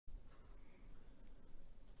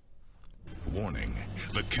warning.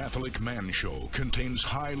 The Catholic Man Show contains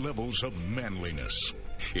high levels of manliness.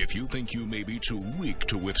 If you think you may be too weak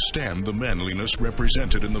to withstand the manliness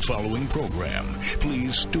represented in the following program,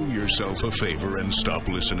 please do yourself a favor and stop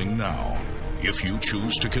listening now. If you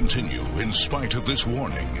choose to continue in spite of this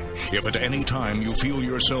warning, if at any time you feel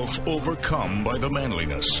yourself overcome by the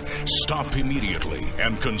manliness, stop immediately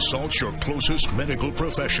and consult your closest medical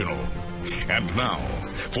professional. And now,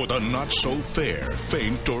 for the not-so-fair,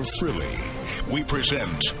 faint, or frilly, we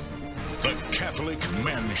present The Catholic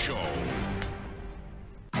Man Show.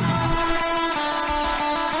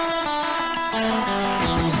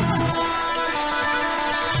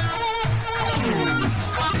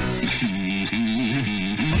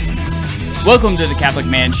 Welcome to the Catholic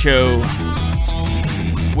Man Show.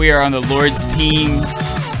 We are on the Lord's team,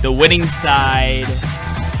 the winning side.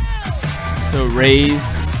 So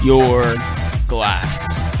raise your glass.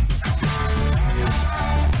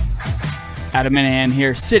 Adam Minahan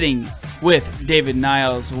here, sitting with David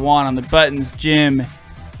Niles, Juan on the buttons, Jim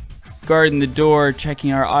guarding the door,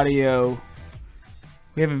 checking our audio.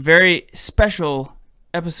 We have a very special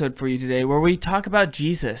episode for you today where we talk about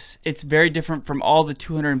Jesus. It's very different from all the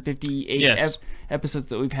 258 episodes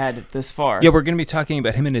that we've had this far. Yeah, we're going to be talking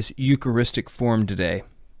about him in his Eucharistic form today.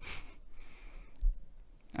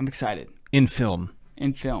 I'm excited. In film.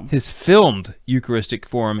 In film. His filmed Eucharistic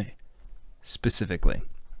form specifically.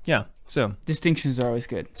 Yeah, so. Distinctions are always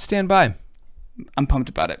good. Stand by. I'm pumped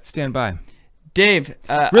about it. Stand by. Dave.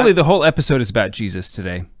 Really, the whole episode is about Jesus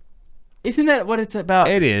today. Isn't that what it's about?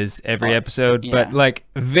 It is every episode, yeah. but like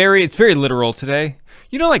it's very literal today.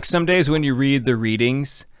 You know, like some days when you read the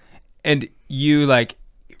readings and you like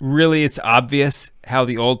really it's obvious how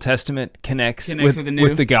the Old Testament connects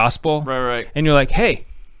with the gospel. Right. And you're like, hey,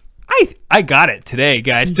 I got it today,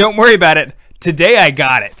 guys. Don't worry about it. Today I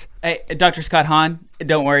got it. Hey, Dr. Scott Hahn,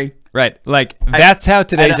 don't worry. Right. Like that's how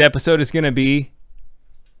today's episode is going to be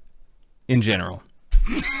in general.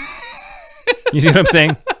 You see what I'm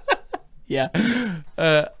saying? Yeah.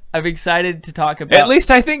 I'm excited to talk about... At least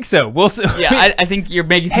I think so. We'll see. Yeah, I think you're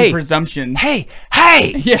making some presumptions. Hey!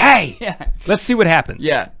 Yeah. Let's see what happens.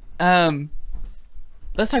 Yeah.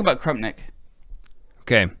 Let's talk about Krupnik.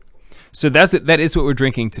 Okay. So that is what we're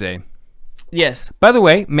drinking today. Yes. By the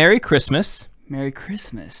way, Merry Christmas. Merry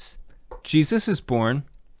Christmas. Jesus is born.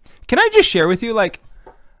 Can I just share with you, like,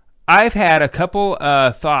 I've had a couple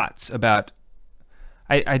thoughts about...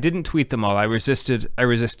 I didn't tweet them all. I resisted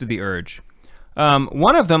the urge.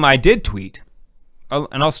 One of them I did tweet,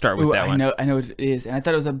 and I'll start with that one. I know what it is, and I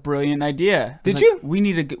thought it was a brilliant idea. Did you? We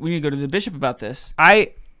need to go to the bishop about this. I'm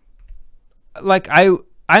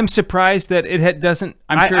surprised that it doesn't.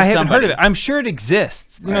 I haven't heard of it. I'm sure it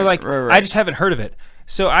exists. You know, right. I just haven't heard of it.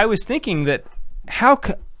 So I was thinking that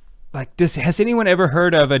has anyone ever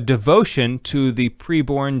heard of a devotion to the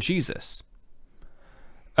preborn Jesus?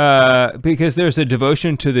 Because there's a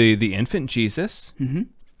devotion to the infant Jesus. Mm-hmm.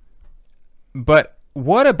 But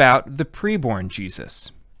what about the preborn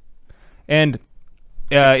Jesus? And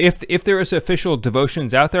if there is official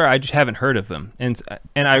devotions out there, I just haven't heard of them. And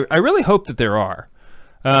I really hope that there are.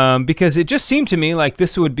 Because it just seemed to me like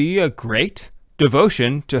this would be a great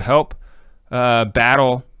devotion to help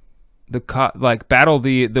battle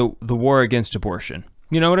the war against abortion.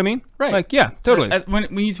 You know what I mean? Right. Like, yeah, totally.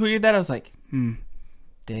 When you tweeted that, I was like,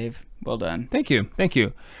 Dave, well done. Thank you.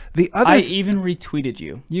 I even retweeted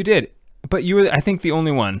you. You did, but you were, I think, the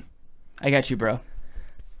only one. I got you, bro.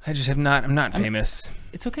 I'm not famous.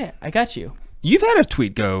 It's okay. I got you. You've had a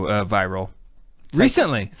tweet go viral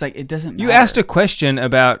recently. It's like it doesn't matter. You asked a question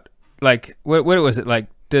about like what was it like?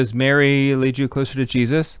 Does Mary lead you closer to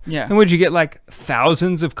Jesus? Yeah. And would you get like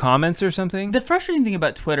thousands of comments or something? The frustrating thing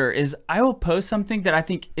about Twitter is I will post something that I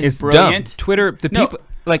think is it's brilliant. Dumb. Twitter, people.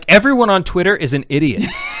 Like, everyone on Twitter is an idiot.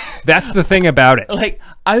 That's the thing about it. Like,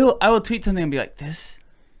 I will tweet something and be like, this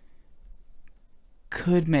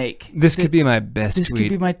could be my best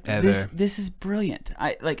tweet ever. This is brilliant.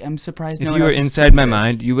 I'm surprised. If you were inside my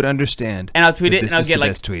mind, you would understand. And I'll tweet it, and I'll get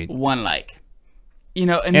like one like. You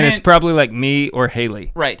know, and then, it's probably like me or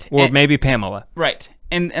Haley. Right. Or maybe Pamela. Right.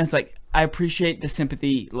 And it's like, I appreciate the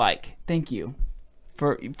sympathy, like, thank you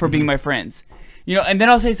for being my friends. You know, and then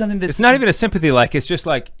I'll say something that's... It's not even a sympathy like. It's just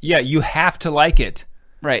like, yeah, you have to like it.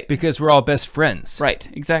 Right. Because we're all best friends. Right.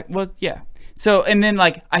 Exactly. Well, yeah. So, and then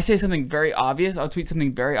like, I say something very obvious. I'll tweet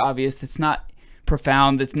something very obvious that's not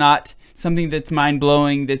profound, that's not something that's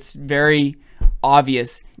mind-blowing, that's very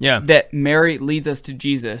obvious. Yeah. That Mary leads us to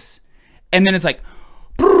Jesus. And then it's like,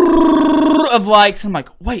 of likes. I'm like,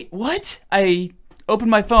 wait, what? I opened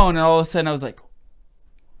my phone and all of a sudden I was like,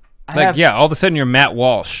 all of a sudden you're Matt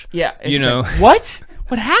Walsh. Yeah. You know. Like, what?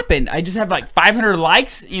 what happened? I just have like 500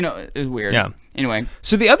 likes. You know, it was weird. Yeah. Anyway.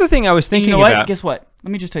 So the other thing I was thinking You know what? about. Guess what?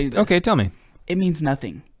 Let me just tell you this. Okay, tell me. It means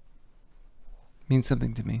nothing. Means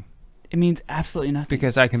something to me. It means absolutely nothing.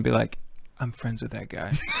 Because I can be like, I'm friends with that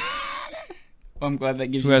guy. Well, I'm glad that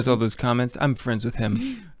gives Who you has all those comments? I'm friends with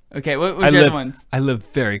him. Okay, what was your other ones? I live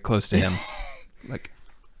very close to him. Like,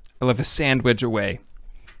 I live a sandwich away.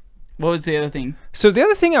 What was the other thing? So the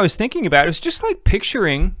other thing I was thinking about is just like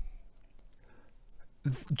picturing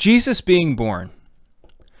Jesus being born.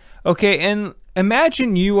 Okay, and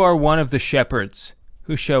imagine you are one of the shepherds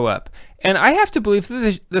who show up. And I have to believe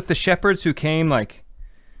that the shepherds who came, like,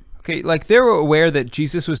 okay, like they were aware that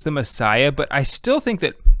Jesus was the Messiah, but I still think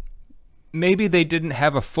that maybe they didn't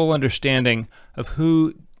have a full understanding of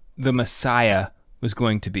who the Messiah was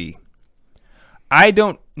going to be. I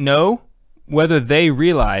don't know whether they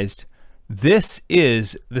realized this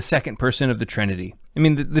is the second person of the Trinity. I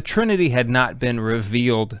mean, the Trinity had not been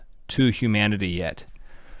revealed to humanity yet.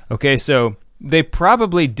 Okay, so they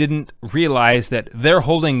probably didn't realize that they're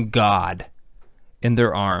holding God in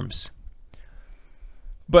their arms.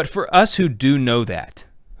 But for us who do know that,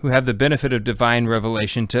 who have the benefit of divine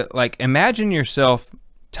revelation, to like imagine yourself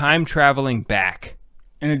time traveling back.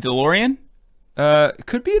 In a DeLorean?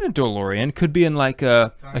 Could be in a DeLorean, could be in like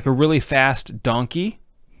a really fast donkey.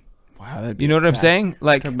 Wow, that'd be You know what I'm saying?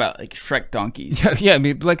 Like talk about like Shrek donkeys. yeah, I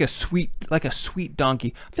mean like a sweet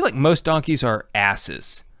donkey. I feel like most donkeys are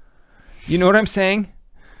asses. You know what I'm saying?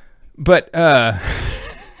 But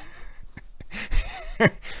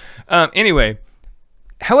anyway,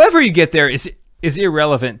 however you get there is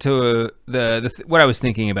irrelevant to what I was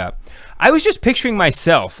thinking about. I was just picturing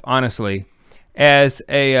myself, honestly, as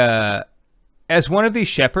one of these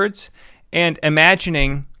shepherds, and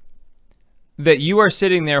imagining that you are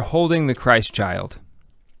sitting there holding the Christ child.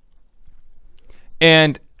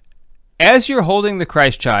 And as you're holding the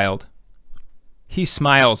Christ child, he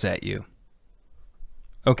smiles at you.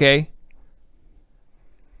 Okay?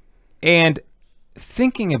 And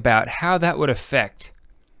thinking about how that would affect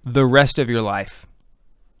the rest of your life,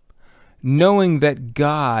 knowing that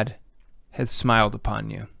God had smiled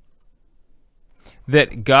upon you,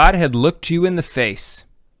 that God had looked you in the face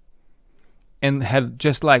and had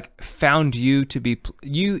just like found you to be,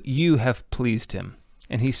 you have pleased him,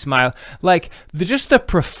 and he smiled, like just the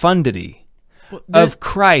profundity of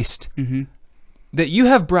Christ, that you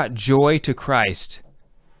have brought joy to Christ,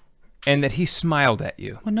 and that he smiled at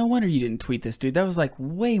you. Well, no wonder you didn't tweet this, dude. That was like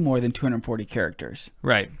way more than 240 characters.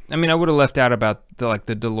 Right. I mean, I would have left out about the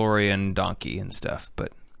DeLorean donkey and stuff,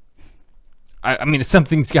 but I mean,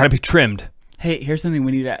 something's got to be trimmed. Hey, here's something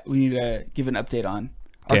we need to give an update on.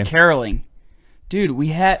 Okay. Our caroling. Dude,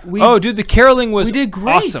 oh, dude, the caroling was we did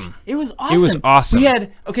great. Awesome. It was awesome. It was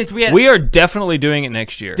awesome. We are definitely doing it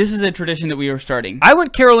next year. This is a tradition that we were starting. I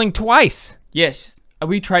went caroling twice. Yes.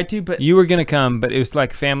 We tried to, but you were going to come, but it was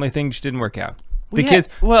like a family thing, just didn't work out. It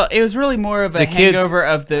was really more of a hangover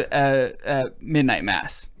of the midnight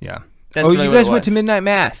mass. Yeah. That's really you guys went to midnight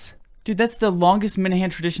mass. Dude, that's the longest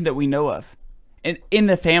Minahan tradition that we know of. In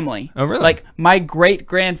the family. Oh, really? Like, my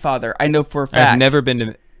great-grandfather, I know for a fact. I've never been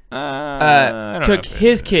to... took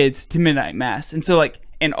his kids to midnight mass. And so, like,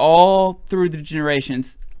 and all through the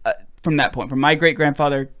generations from that point, from my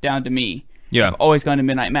great-grandfather down to me, I've always gone to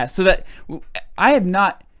midnight mass. So that I have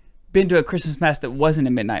not been to a Christmas mass that wasn't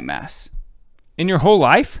a midnight mass. In your whole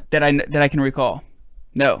life? That I can recall.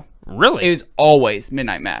 No. Really? It was always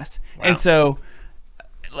midnight mass. Wow. And so...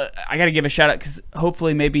 I got to give a shout out because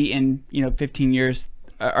hopefully maybe in 15 years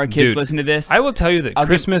our kids listen to this. I will tell you that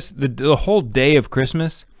Christmas, the whole day of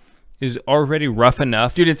Christmas is already rough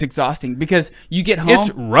enough. Dude, it's exhausting because you get home.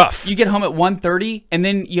 It's rough. You get home at 1:30 and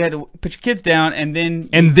then you had to put your kids down and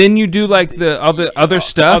then you do like the other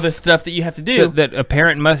stuff. All the stuff that you have to do. That a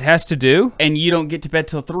parent has to do. And you don't get to bed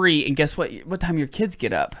till 3, and guess what? What time your kids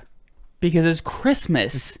get up? Because it's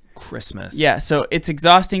Christmas. It's Christmas. Yeah, so it's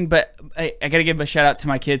exhausting, but I got to give a shout out to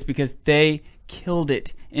my kids because they killed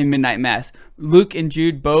it in midnight mass. Luke and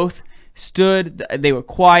Jude both stood. They were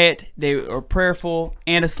quiet. They were prayerful.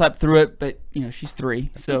 Anna slept through it, but she's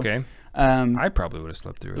 3. So okay. I probably would have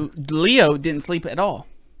slept through it. Leo didn't sleep at all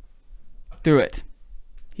through it.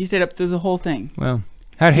 He stayed up through the whole thing. Well,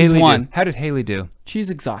 how did Haley do? How did Haley do?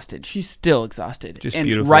 She's exhausted. She's still exhausted. Just and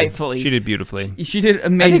beautifully. Rightfully. She did beautifully. She did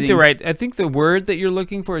amazing. I think the word that you're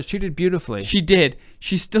looking for is she did beautifully. She did.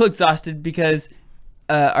 She's still exhausted because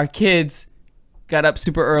our kids got up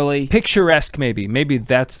super early. Picturesque, maybe. Maybe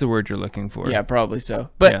that's the word you're looking for. Yeah, probably so.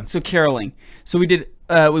 But so caroling. So we did.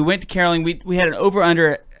 We went to caroling. We had an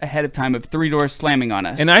over/under ahead of time of 3 doors slamming on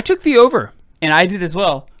us. And I took the over. And I did as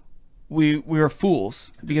well. we were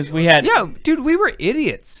fools because we had dude, we were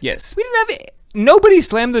idiots. Yes. We didn't have nobody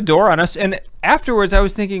slammed the door on us, and afterwards I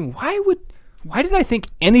was thinking, why did I think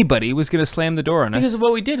anybody was going to slam the door on us? Because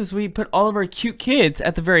what we did is we put all of our cute kids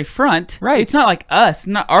at the very front. Right. It's not like us,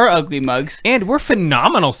 not our ugly mugs. And we're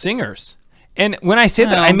phenomenal singers. And when I say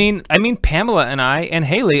that, I mean Pamela and I and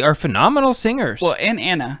Haley are phenomenal singers. Well, and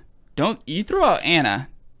Anna. Don't you throw out Anna.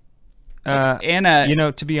 Anna. You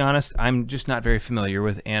know, to be honest, I'm just not very familiar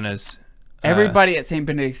with Anna's. Everybody at St.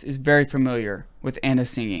 Benedict's is very familiar with Anna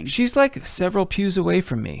singing. She's like several pews away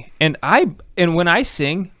from me. And when I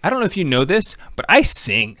sing, I don't know if you know this, but I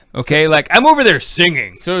sing, okay? Like, I'm over there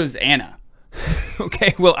singing. So is Anna.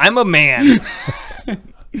 Okay, well, I'm a man.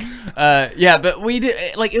 Yeah, but we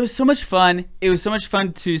did, like, it was so much fun. It was so much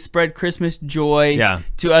fun to spread Christmas joy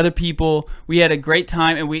to other people. We had a great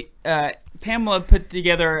time, and we, Pamela put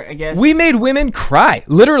together, I guess. We made women cry.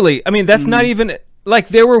 Literally. I mean, that's not even... Like,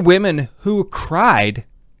 there were women who cried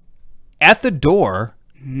at the door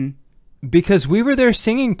because we were there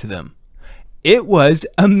singing to them. It was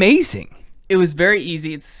amazing. It was very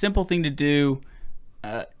easy. It's a simple thing to do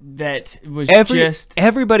that was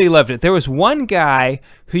Everybody loved it. There was one guy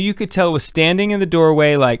who you could tell was standing in the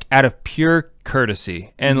doorway, like, out of pure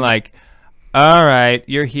courtesy. And, like, all right,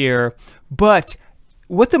 you're here. But...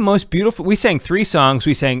 what the most beautiful... We sang 3 songs.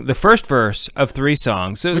 We sang the first verse of 3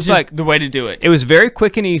 songs. So it was like the way to do it. It was very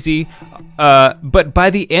quick and easy. But by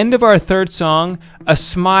the end of our 3rd song, a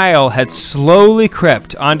smile had slowly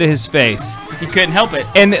crept onto his face. He couldn't help it.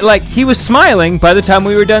 And like he was smiling by the time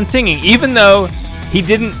we were done singing, even though he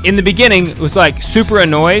didn't in the beginning. Was like super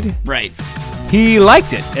annoyed. Right. He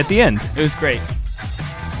liked it at the end. It was great.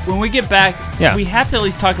 When we get back, we have to at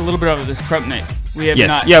least talk a little bit about this Krupnik. We have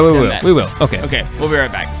not. Yeah, we done will. that. We will. Okay. Okay, we'll be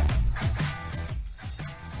right back.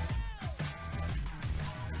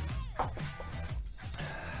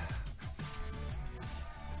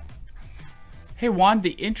 Hey Juan, the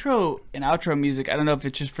intro and outro music, I don't know if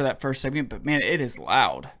it's just for that first segment, but man, it is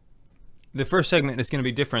loud. The first segment is going to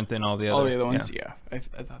be different than all the other ones, yeah. I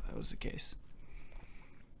thought that was the case.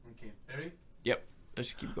 Okay, ready? Yep, let's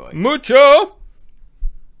just keep going. Mucho!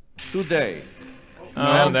 Today.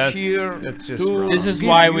 Oh, that's just wrong. This is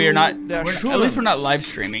why we are not, at least we're not live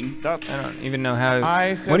streaming. I don't even know how.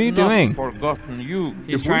 What are you doing? Forgotten you.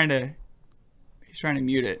 He's trying to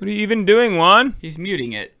mute it. What are you even doing, Juan? He's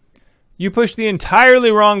muting it. You pushed the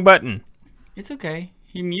entirely wrong button. It's okay.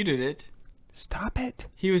 He muted it. Stop it.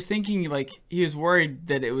 He was thinking, like, he was worried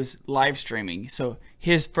that it was live streaming. So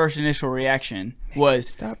his first initial reaction was,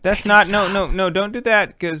 stop. That's not, no, don't do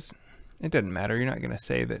that because it doesn't matter. You're not going to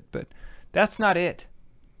save it, but that's not it.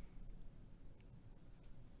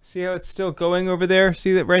 See how it's still going over there?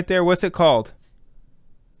 See that right there? What's it called?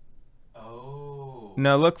 Oh.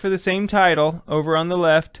 Now look for the same title over on the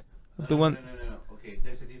left of the one. No. Okay,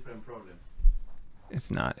 there's a different problem.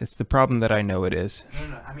 It's not. It's the problem that I know it is.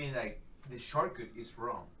 No. I mean, like, the shortcut is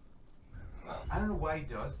wrong. I don't know why it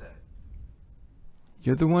does that.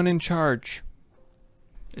 You're the one in charge.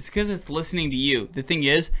 it's because it's listening to you. The thing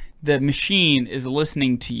is, the machine is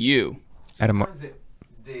listening to you. Adam, look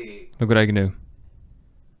what I can do.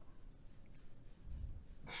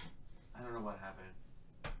 I don't know what happened.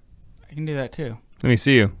 I can do that too. Let me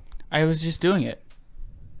see you. I was just doing it.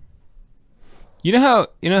 You know how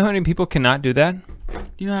many people cannot do that? Do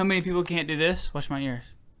you know how many people can't do this? Watch my ears.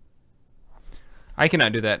 I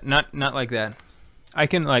cannot do that. Not like that. I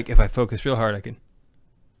can, like, if I focus real hard, I can.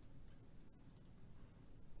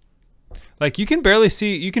 Like, you can barely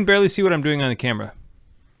see what I'm doing on the camera.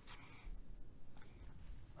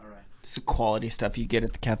 All right. It's the quality stuff you get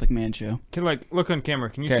at the Catholic Man Show. Can, like, look on camera.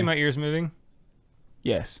 Can you see my ears moving?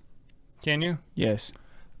 Yes. Can you? Yes.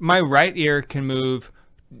 My right ear can move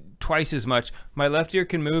twice as much. My left ear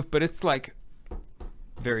can move, but it's like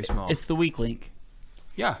very small. It's the weak link.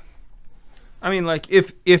 Yeah. I mean, like,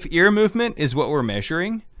 if ear movement is what we're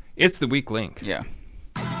measuring, it's the weak link. Yeah.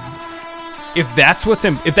 If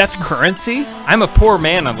that's currency, I'm a poor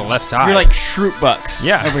man on the left side. You're like Shroot Bucks.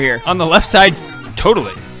 Yeah. Over here. On the left side,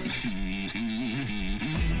 totally.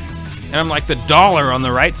 And I'm like the dollar on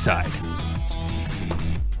the right side.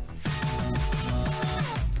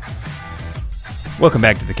 Welcome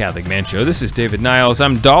back to the Catholic Man Show. This is David Niles.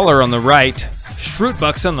 I'm dollar on the right, Shroot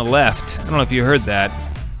Bucks on the left. I don't know if you heard that.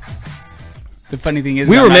 The funny thing is,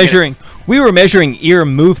 we were measuring ear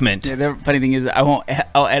movement. Yeah, the funny thing is, I'll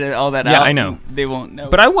edit all that out. Yeah, I know. They won't know.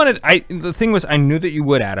 But the thing was, I knew that you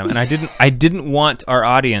would, Adam, and I didn't want our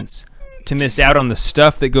audience to miss out on the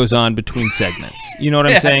stuff that goes on between segments. You know what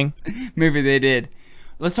I'm saying? Maybe they did.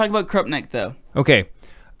 Let's talk about Krupnik, though. Okay.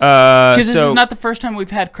 Because this is not the first time we've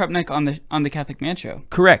had Krupnik on the Catholic Man Show.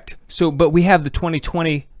 Correct. So, but we have the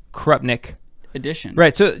 2020 Krupnik edition.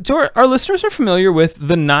 Right. So our listeners are familiar with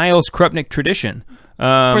the Niles Krupnik tradition.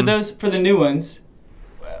 For the new ones,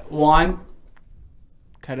 Juan,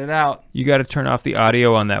 cut it out. You got to turn off the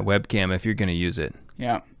audio on that webcam if you're going to use it.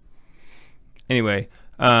 Yeah. Anyway,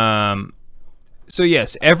 so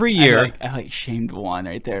yes, every year I like shamed Juan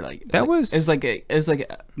right there. Like that was it's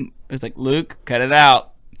like Luke, cut it out.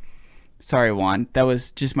 Sorry, Juan. That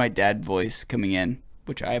was just my dad voice coming in,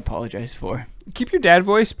 which I apologize for. Keep your dad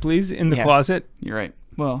voice, please, in the closet. You're right.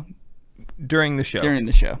 Well, during the show. During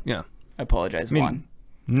the show. Yeah. I apologize, Juan.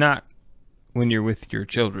 Not when you're with your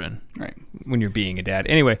children. Right. When you're being a dad.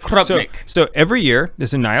 Anyway, Krupnik. So every year,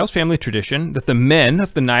 there's a Niles family tradition that the men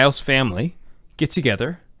of the Niles family get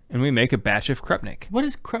together and we make a batch of Krupnik. What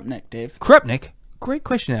is Krupnik, Dave? Krupnik? Great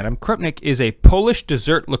question, Adam. Krupnik is a Polish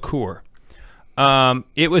dessert liqueur.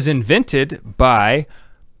 It was invented by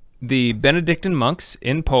the Benedictine monks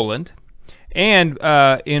in Poland, and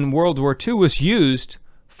in World War II was used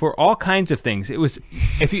for all kinds of things. It was,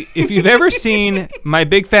 if you've ever seen My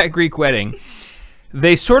Big Fat Greek Wedding,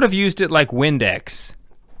 they sort of used it like Windex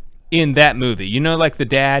in that movie. You know, like the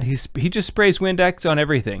dad, he just sprays Windex on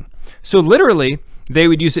everything. So literally, they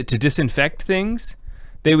would use it to disinfect things.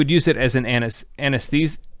 They would use it as an anesthetic.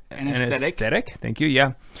 Thank you.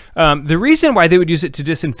 Yeah. The reason why they would use it to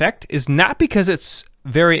disinfect is not because it's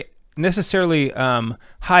very necessarily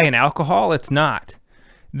high in alcohol. It's not.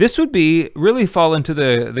 This would really fall into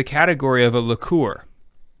the category of a liqueur.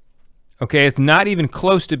 Okay, it's not even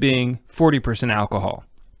close to being 40% alcohol.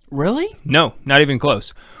 Really? No, not even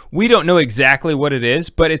close. We don't know exactly what it is,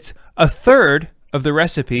 but it's a third of the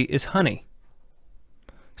recipe is honey.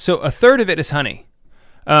 So a third of it is honey.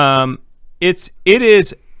 It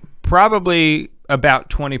is probably about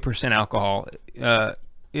 20% alcohol.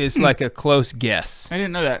 Is like a close guess. I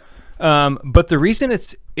didn't know that. But the reason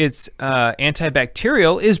it's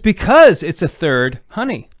antibacterial is because it's a third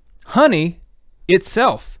honey. Honey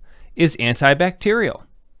itself is antibacterial.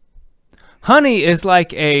 Honey is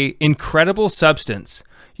like a incredible substance.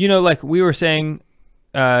 You know, like we were saying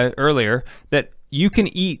earlier, that you can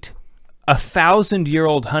eat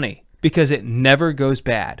 1,000-year-old honey because it never goes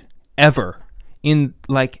bad, ever, in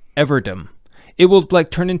like everdom. It will like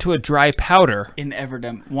turn into a dry powder. In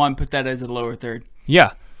everdom. Juan, put that as a lower third.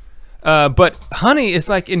 Yeah. But honey is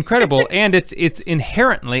like incredible, and it's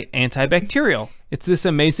inherently antibacterial. It's this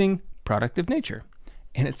amazing product of nature,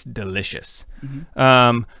 and it's delicious.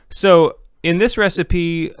 Mm-hmm. So in this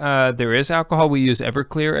recipe, there is alcohol. We use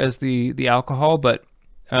Everclear as the alcohol, but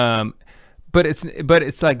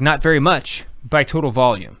it's like not very much by total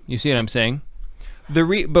volume. You see what I'm saying?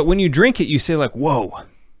 But when you drink it, you say like, whoa,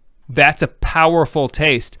 that's a powerful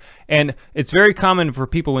taste. And it's very common for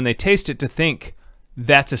people when they taste it to think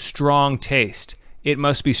that's a strong taste. It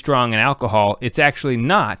must be strong in alcohol. It's actually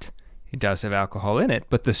not. It does have alcohol in it,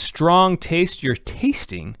 but the strong taste you're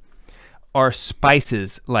tasting are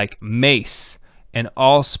spices like mace and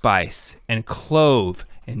allspice and clove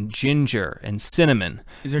and ginger and cinnamon.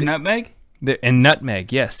 Is there nutmeg? And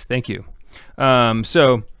nutmeg, yes, thank you.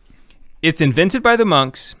 So it's invented by the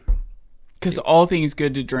monks. Because all things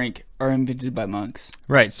good to drink are invented by monks.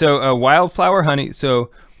 Right, so wildflower honey. So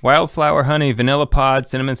wildflower honey, vanilla pod,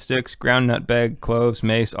 cinnamon sticks, ground nutmeg, cloves,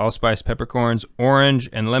 mace, allspice, peppercorns, orange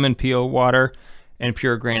and lemon peel water, and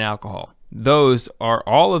pure grain alcohol. Those are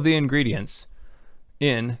all of the ingredients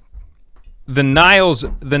in the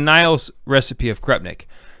Niles recipe of Krupnik.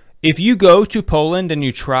 If you go to Poland and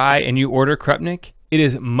you try and you order Krupnik, it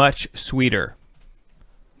is much sweeter.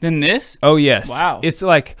 Than this? Oh, yes. Wow. It's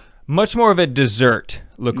like much more of a dessert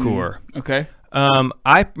liqueur. Okay.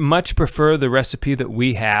 I much prefer the recipe that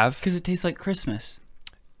we have. Because it tastes like Christmas.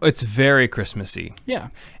 It's very Christmassy. Yeah.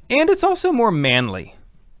 And it's also more manly.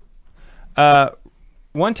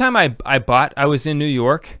 One time I was in New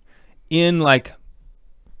York, in like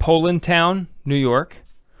Poland town, New York.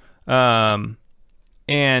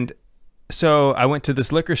 And so I went to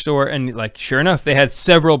this liquor store and like, sure enough, they had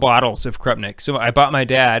several bottles of Krupnik. So I bought my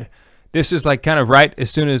dad. This is like kind of right as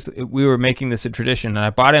soon as we were making this a tradition. And I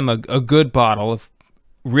bought him a good bottle of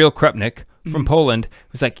real Krupnik from Poland.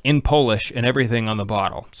 It was like in Polish and everything on the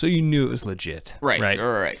bottle. So you knew it was legit.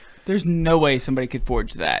 Right. There's no way somebody could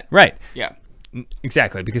forge that. Right. Yeah.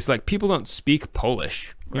 Exactly. Because like people don't speak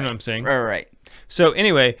Polish. You know what I'm saying? Right. So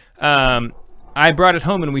anyway, I brought it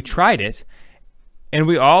home and we tried it. And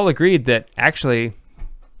we all agreed that actually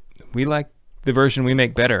we like the version we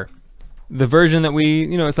make better. The version that we,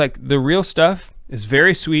 it's like the real stuff is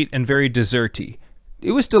very sweet and very desserty.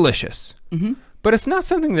 It was delicious. Mm-hmm. But it's not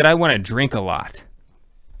something that I want to drink a lot.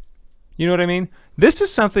 You know what I mean? This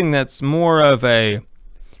is something that's more of a,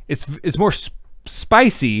 it's more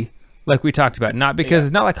spicy, like we talked about. Not because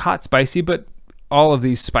it's not like hot spicy, but all of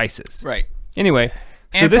these spices. Right. Anyway,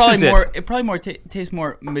 so and this is it. It probably tastes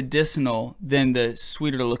more medicinal than the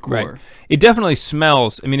sweeter liqueur. Right. It definitely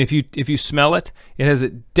smells. I mean, if you smell it, it has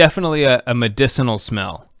definitely a medicinal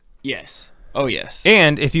smell. Yes. Oh yes.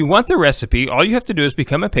 And if you want the recipe, all you have to do is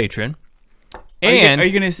become a patron. And are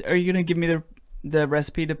you gonna give me the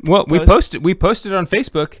recipe to? Well, post? we post it on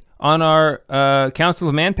Facebook on our Council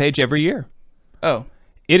of Man page every year. Oh.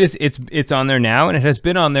 It's on there now, and it has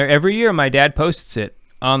been on there every year. My dad posts it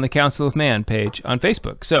on the Council of Man page on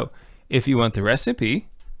Facebook. So if you want the recipe,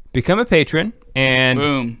 become a patron, and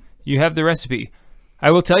boom, you have the recipe. I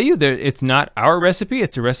will tell you that it's not our recipe.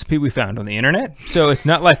 It's a recipe we found on the internet. So it's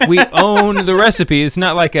not like we own the recipe. It's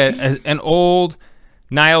not like an old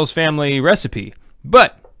Niles family recipe.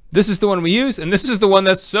 But this is the one we use, and this is the one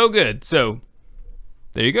that's so good. So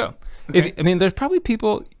there you go. Okay. There's probably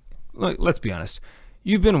people, let's be honest.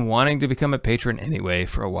 You've been wanting to become a patron anyway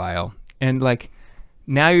for a while. And like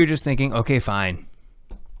now you're just thinking, okay, fine.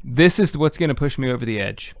 This is what's going to push me over the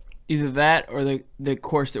edge. Either that or the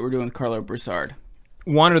course that we're doing with Carlo Broussard.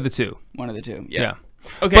 One or the two. One of the two. Yeah.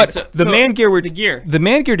 Okay. But the man gear the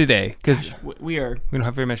man gear today, because we don't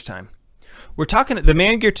have very much time. We're talking. The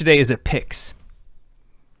man gear today is a picks.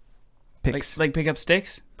 Picks. Like pick up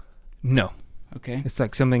sticks? No. Okay. It's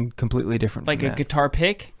like something completely different. Like a guitar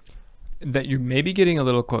pick? That you're maybe getting a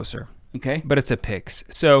little closer. Okay. But it's a picks.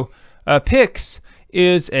 So picks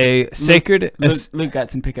is a sacred. Luke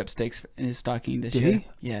got some pickup sticks in his stocking this year. Did he?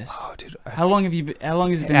 Yes. Oh, dude. How long has it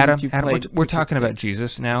been Adam, since you played? we're talking about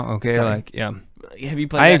Jesus now. Okay. Sorry. Like yeah. Have you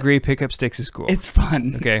played? I agree. Pickup sticks is cool. It's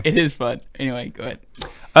fun. Okay. It is fun. Anyway, go ahead.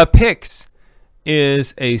 A pix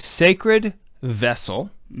is a sacred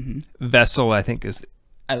vessel. Mm-hmm. Vessel, I think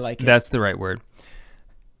I like it. That's the right word.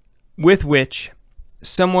 With which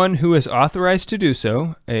someone who is authorized to do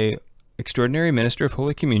so, a extraordinary minister of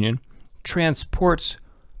Holy Communion, transports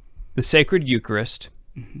the sacred Eucharist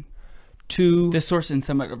to the source and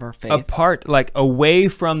summit of our faith, apart, like away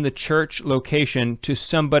from the church location, to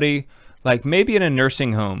somebody like maybe in a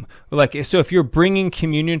nursing home. Like, so if you're bringing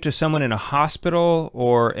communion to someone in a hospital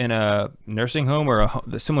or in a nursing home or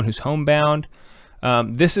someone who's homebound,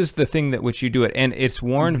 this is the thing that which you do it. And it's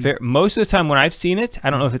worn most of the time when I've seen it,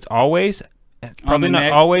 I don't know if it's always, probably not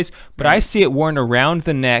neck. always, but I see it worn around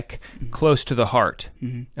the neck, close to the heart.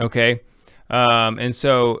 Okay. And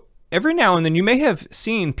so every now and then you may have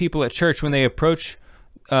seen people at church when they approach,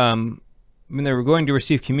 when they were going to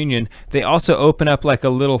receive communion, they also open up like a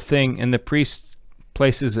little thing, and the priest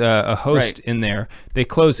places a host in there. They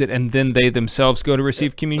close it, and then they themselves go to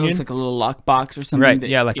receive communion. It looks like a little lock box or something. Right,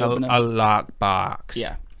 yeah, like a lock box.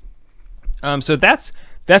 Yeah. So that's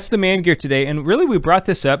the man gear today, and really we brought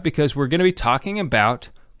this up because we're going to be talking about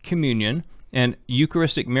communion and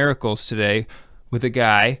Eucharistic miracles today with a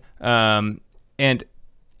guy, and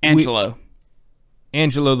Angelo.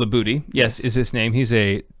 Angelo Libutti, yes, is his name. He's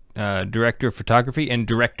a director of photography and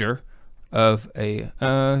director of a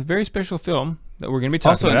very special film that we're going to be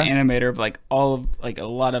talking about. Also an animator of a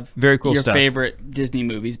lot of very cool your stuff. favorite Disney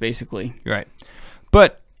movies, basically. Right.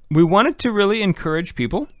 But we wanted to really encourage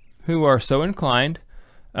people who are so inclined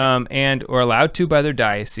and or allowed to by their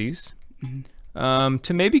diocese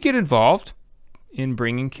to maybe get involved in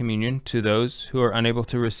bringing communion to those who are unable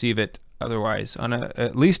to receive it otherwise on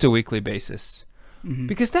at least a weekly basis.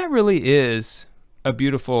 Because that really is a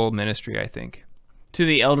beautiful ministry, I think. To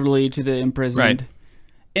the elderly, to the imprisoned. Right.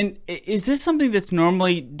 And is this something that's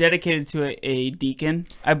normally dedicated to a deacon?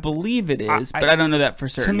 I believe it is, but I don't know that for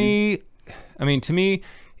certain. To me,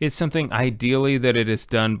 it's something ideally that it is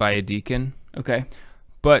done by a deacon. Okay.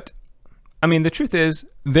 But, the truth is,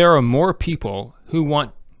 there are more people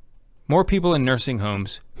in nursing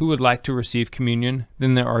homes who would like to receive communion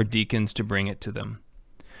than there are deacons to bring it to them.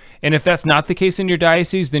 And if that's not the case in your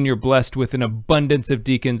diocese, then you're blessed with an abundance of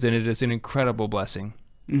deacons, and it is an incredible blessing.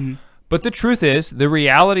 But the truth is, the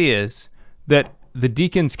reality is that the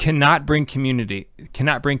deacons cannot bring communion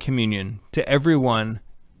to everyone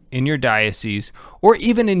in your diocese or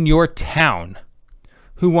even in your town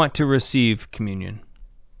who want to receive communion.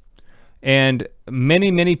 And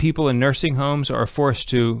many, many people in nursing homes are forced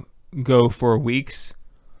to go for weeks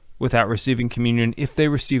without receiving communion if they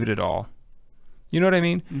receive it at all. You know what I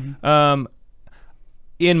mean?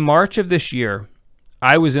 In March of this year,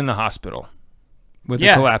 I was in the hospital with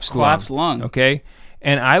a collapsed lung. Okay?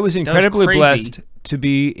 And I was incredibly blessed to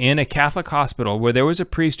be in a Catholic hospital where there was a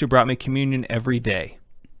priest who brought me communion every day.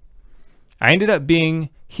 I ended up being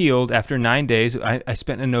healed after 9 days. I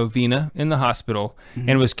spent a novena in the hospital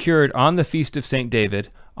and was cured on the Feast of St. David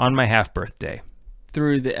on my half birthday.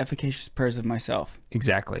 Through the efficacious prayers of myself.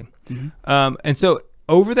 Exactly. And so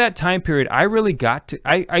over that time period, I really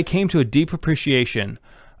I came to a deep appreciation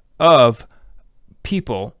of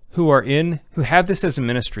people who have this as a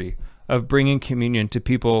ministry of bringing communion to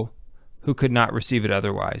people who could not receive it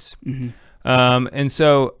otherwise. And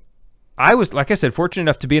so I was, like I said, fortunate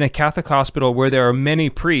enough to be in a Catholic hospital where there are many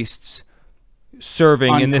priests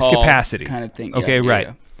serving in this capacity. Kind of thing. Okay, right.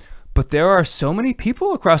 Yeah. But there are so many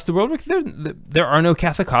people across the world. There are no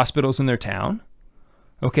Catholic hospitals in their town.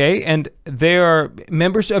 Okay, and they are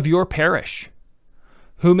members of your parish,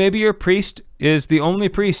 who maybe your priest is the only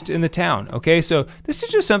priest in the town. Okay, so this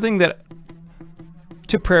is just something that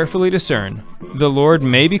to prayerfully discern. The Lord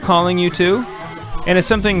may be calling you to, and it's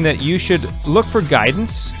something that you should look for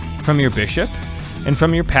guidance from your bishop and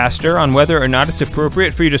from your pastor on whether or not it's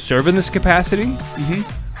appropriate for you to serve in this capacity.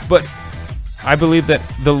 But I believe that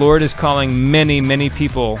the Lord is calling many, many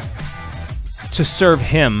people to serve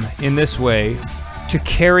him in this way, to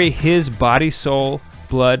carry his body, soul,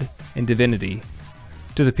 blood, and divinity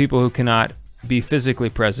to the people who cannot be physically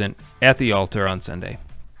present at the altar on Sunday.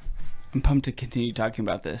 I'm pumped to continue talking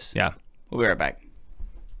about this. Yeah. We'll be right back.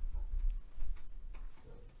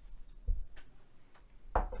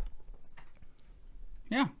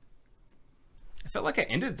 Yeah. I felt like I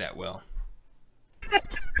ended that well.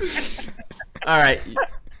 All right.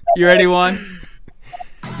 You ready, Juan?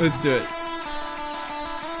 Let's do it.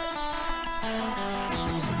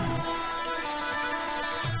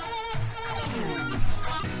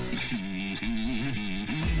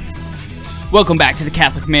 Welcome back to the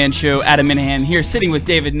Catholic Man Show. Adam Minahan here, sitting with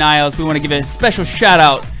David Niles. We want to give a special shout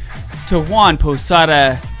out to Juan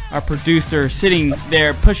Posada, our producer, sitting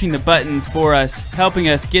there pushing the buttons for us, helping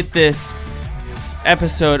us get this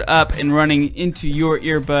episode up and running into your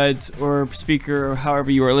earbuds or speaker or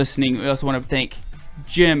however you are listening. We also want to thank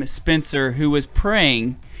Jim Spencer, who was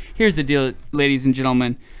praying. Here's the deal, ladies and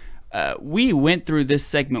gentlemen. We went through this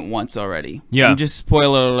segment once already. Yeah. And just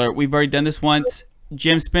spoiler alert, we've already done this once.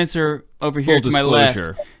 Jim Spencer over here to my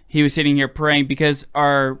left, he was sitting here praying because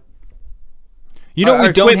our we don't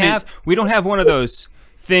have one of those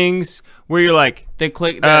things where you're like, they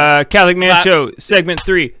click Catholic Man Show segment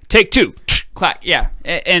 3 take 2. Clack, yeah.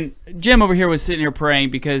 And Jim over here was sitting here praying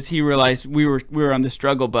because he realized we were on the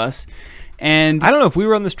struggle bus. And I don't know if we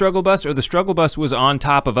were on the struggle bus or the struggle bus was on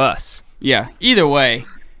top of us. Yeah, either way.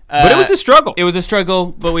 But it was a struggle. It was a struggle,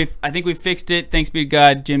 but I think we fixed it. Thanks be to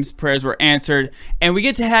God. Jim's prayers were answered. And we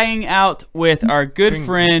get to hang out with our good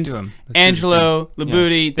friend, Angelo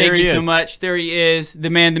Libutti. Yeah. Thank you so much. There he is, the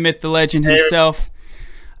man, the myth, the legend himself.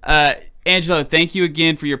 Angelo, thank you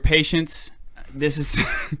again for your patience. This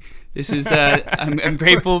is I'm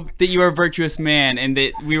grateful that you are a virtuous man and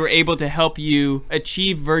that we were able to help you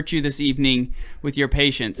achieve virtue this evening with your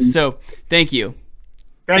patience. So thank you.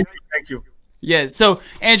 Thank you. Yes. So,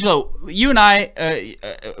 Angelo, you and I,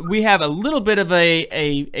 we have a little bit of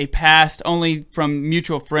a past only from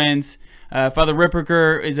mutual friends. Father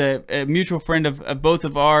Ripperger is a mutual friend of both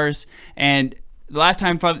of ours. And the last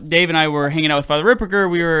time Dave and I were hanging out with Father Ripperger,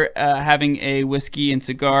 we were having a whiskey and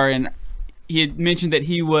cigar. And he had mentioned that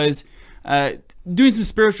he was doing some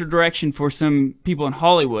spiritual direction for some people in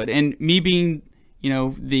Hollywood. And me being,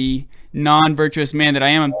 the non-virtuous man that I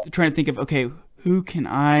am, I'm trying to think of, okay, who can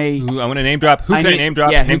I... I want to name drop. Who can I name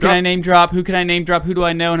drop? Yeah, who can I name drop? Who can I name drop? Who do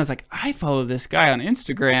I know? And I was like, I follow this guy on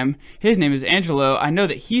Instagram. His name is Angelo. I know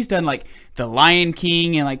that he's done like The Lion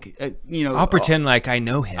King and like, I'll pretend like I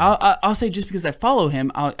know him. I'll say just because I follow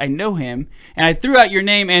him, I know him. And I threw out your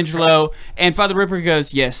name, Angelo, and Father Ripper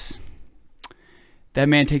goes, yes, that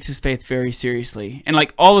man takes his faith very seriously. And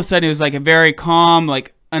like all of a sudden it was like a very calm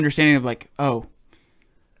like understanding of like,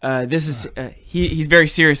 this is, he's very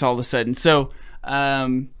serious all of a sudden. So,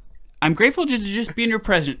 I'm grateful to just be in your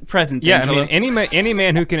presence. Yeah, Angelo. I mean, any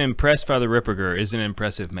man who can impress Father Ripperger is an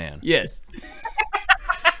impressive man. Yes.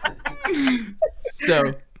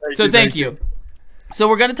 So thank you. So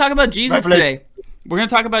we're going to talk about Jesus today. We're going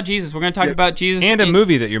to talk about Jesus. We're going to talk about Jesus and a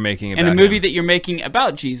movie that you're making about and a movie that you're making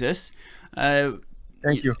about Jesus.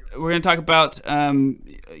 Thank you. We're going to talk about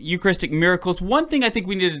Eucharistic Miracles. One thing I think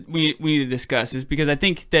we need to discuss is because I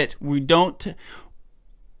think that we don't.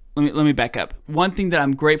 Let me back up. One thing that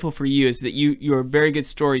I'm grateful for you is that you're a very good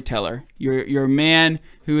storyteller. You're a man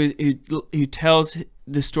who tells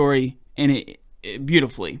the story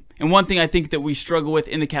beautifully. And one thing I think that we struggle with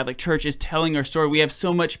in the Catholic Church is telling our story. We have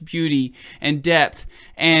so much beauty and depth,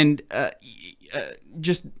 and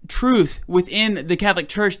just truth within the Catholic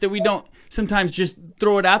Church that we don't sometimes just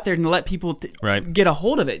throw it out there and let people get a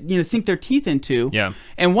hold of it, sink their teeth into. Yeah.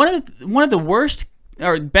 And one of the worst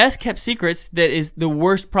or best kept secrets that is the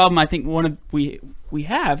worst problem I think we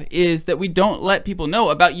have is that we don't let people know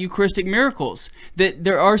about Eucharistic miracles, that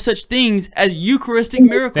there are such things as Eucharistic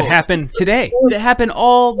miracles That happen today. that happen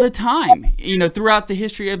all the time, throughout the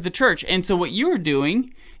history of the church. And so what you are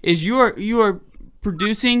doing is you are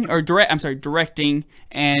producing or directing,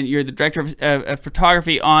 and you're the director of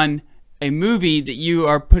photography on a movie that you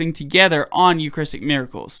are putting together on Eucharistic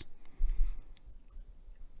miracles.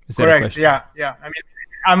 Is that a Correct. question? Yeah.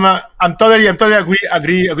 I mean, I'm totally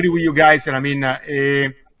agree with you guys. And I mean,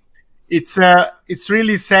 it's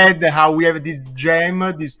really sad how we have this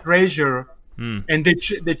gem, this treasure, and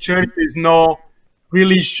the church is not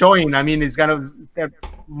really showing. I mean, it's they're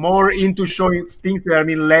more into showing things that are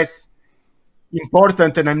less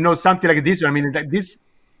important. And I know something like this. I mean, this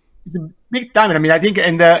is a big time. I mean, I think,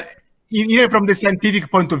 and even from the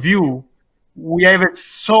scientific point of view, we have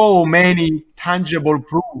so many tangible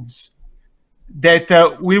proofs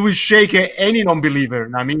that we will shake any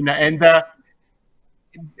non-believer. I mean, and I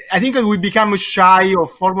think we become shy or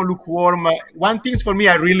formal lukewarm. One thing for me,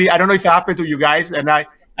 I don't know if it happened to you guys, and I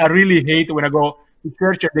really hate when I go to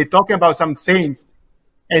church and they talk about some saints,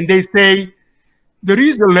 and they say, there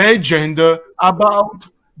is a legend about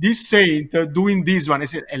this saint doing this one. I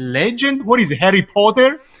said, a legend? What is it, Harry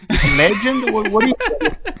Potter? A legend? What is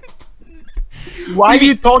it? Why are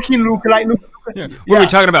you talking, Luke? What are we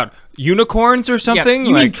talking about? Unicorns or something? Yeah,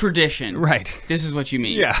 you mean tradition. Right. This is what you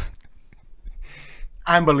mean. Yeah.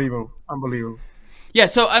 Unbelievable. Yeah,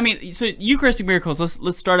 so I mean, Eucharistic miracles,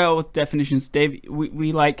 let's start out with definitions. Dave,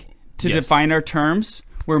 we like to define our terms.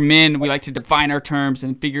 We're men, we like to define our terms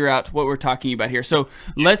and figure out what we're talking about here. So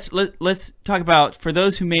let's talk about, for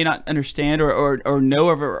those who may not understand or know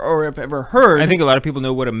or have ever heard. I think a lot of people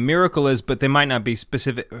know what a miracle is, but they might not be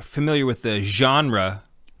familiar with the genre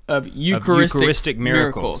of Eucharistic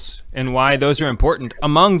miracles and why those are important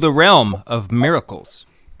among the realm of miracles.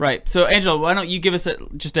 Right. So, Angelo, why don't you give us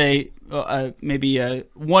maybe a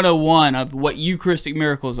 101 of what Eucharistic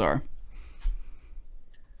miracles are?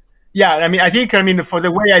 Yeah, I mean, for the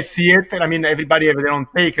way I see it, I mean, everybody have their own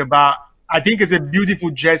take, but I think it's a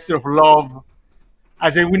beautiful gesture of love.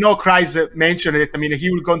 As we know, Christ mentioned it. I mean, he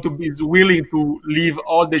is willing to leave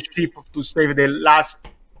all the sheep to save the last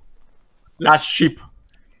sheep.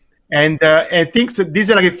 And things, this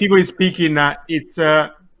is like a figuratively speaking, it's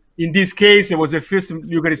in this case, it was the first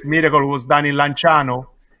Eucharistic miracle was done in Lanciano,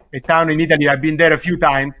 a town in Italy. I've been there a few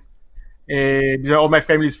times. All my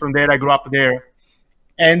family is from there. I grew up there.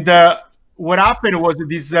 And what happened was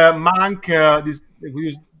this monk, he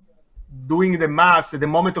was doing the mass at the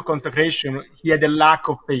moment of consecration. He had a lack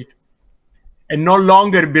of faith and no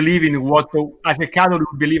longer believing what, as a Catholic,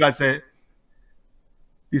 we believe as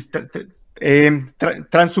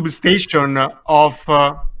transubstantiation of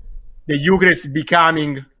the Eucharist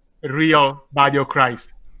becoming a real body of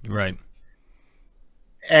Christ. Right.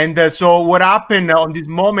 And so what happened on this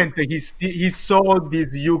moment, he saw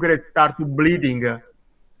this Eucharist start to bleeding.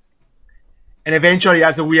 And eventually,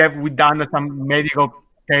 as we done some medical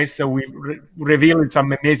tests, we revealed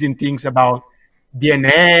some amazing things about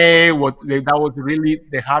DNA, that was really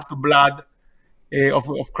the heart to blood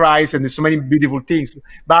of Christ, and there's so many beautiful things.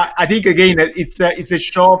 But I think, again, it's a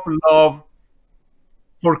show of love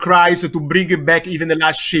for Christ to bring it back even the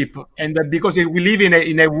last sheep. And because we live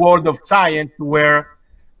in a world of science where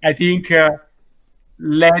I think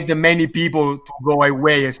led many people to go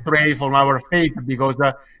away astray from our faith, because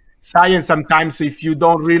science sometimes, if you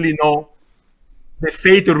don't really know the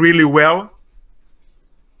faith really well,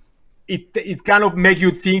 it kind of make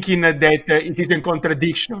you thinking that it is in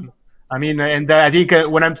contradiction. I mean, and I think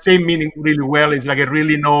when I'm saying meaning really well, is like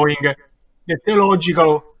really knowing the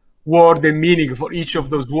theological word and meaning for each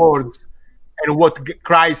of those words and what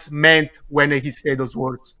Christ meant when he said those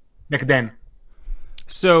words back then.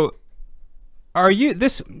 So, are you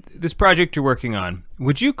this project you're working on?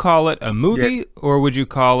 Would you call it a movie or would you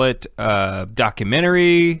call it a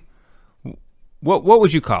documentary? What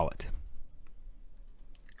would you call it?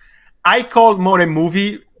 I call it more a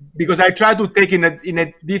movie because I try to take in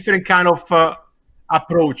a different kind of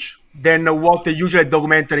approach than what the usual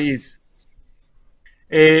documentary is.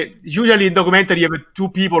 Usually in documentary you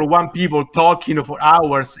have one people talking for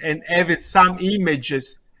hours and have some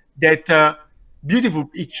images that beautiful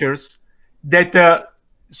pictures that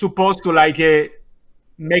supposed to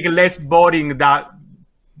make less boring that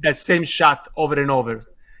same shot over and over.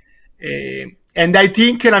 And I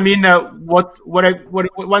think, I mean, one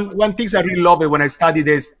thing I really love it when I study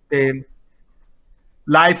this, the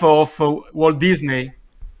life of Walt Disney.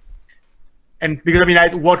 And because, I mean,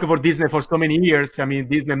 I worked for Disney for so many years, I mean,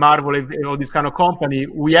 Disney, Marvel, all this kind of company,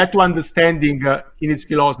 we had to understanding in his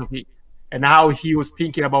philosophy and how he was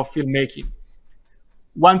thinking about filmmaking.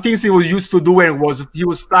 One thing he was used to doing was he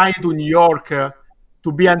was flying to New York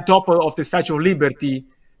to be on top of the Statue of Liberty,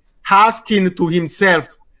 asking to himself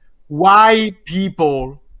why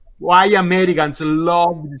Americans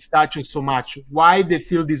love the statue so much, why they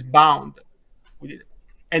feel this bound with it.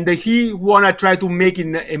 And he want to try to make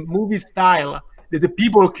in a movie style that the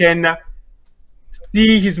people can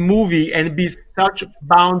see his movie and be such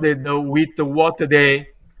bounded with what the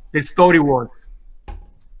story was.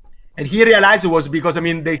 And he realized it was because, I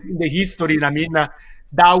mean, the history, I mean,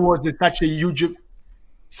 that was such a huge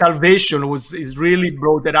salvation is really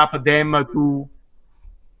brought it up them to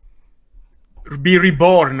be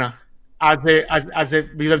reborn as a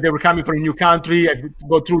because they were coming from a new country and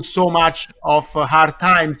go through so much of hard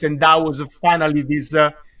times, and that was finally this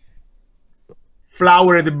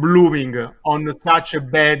flower blooming on such a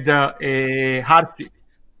bad hardship.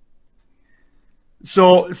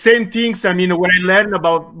 So same things, I mean, when I learned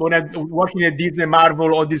about when I working at Disney,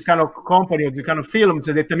 Marvel, or this kind of companies, this kind of films,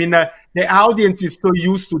 that I mean, the audience is so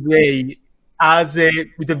used today as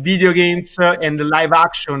with the video games and the live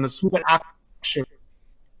action, super action.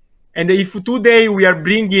 And if today we are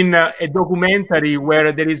bringing a documentary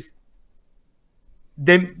where there is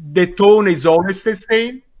the tone is always the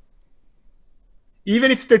same,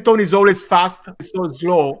 even if the tone is always fast, so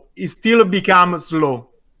slow, it still becomes slow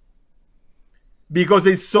because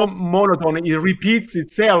it's so monotone. It repeats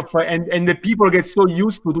itself, and the people get so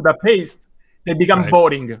used to the pace, they become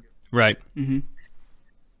boring. Right. Mm-hmm.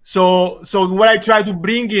 So what I try to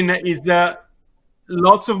bring in is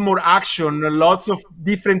lots of more action, lots of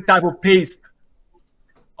different type of pace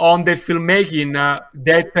on the filmmaking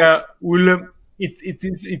that will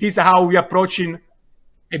it is how we approaching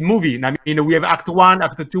a movie. I mean, we have Act 1,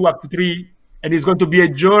 Act 2, Act 3, and it's going to be a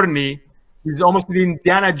journey. It's almost the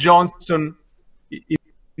Indiana Johnson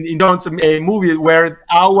a movie where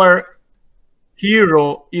our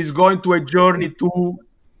hero is going to a journey to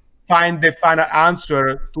find the final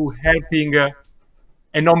answer to helping a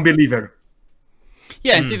non-believer.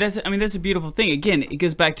 Yeah, see, that's a beautiful thing. Again, it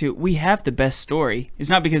goes back to we have the best story. It's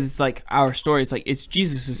not because it's like our story. It's like it's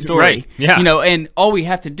Jesus' story. Right. Yeah. You know, and all we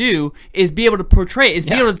have to do is be able to portray it, is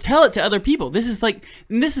be able to tell it to other people. This is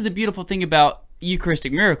the beautiful thing about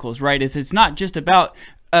Eucharistic Miracles, right? Is it's not just about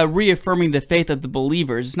reaffirming the faith of the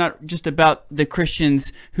believers. It's not just about the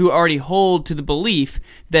Christians who already hold to the belief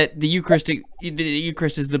that the Eucharist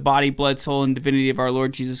is the body, blood, soul, and divinity of our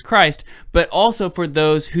Lord Jesus Christ, but also for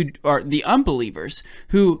those who are the unbelievers,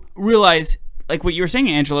 who realize, like what you were saying,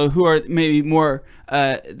 Angelo, who are maybe more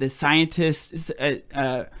the scientists,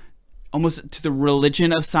 almost to the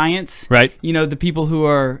religion of science. Right. You know, the people who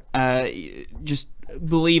are just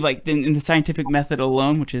believe like in the scientific method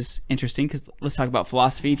alone, which is interesting because let's talk about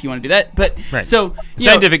philosophy if you want to do that. But so the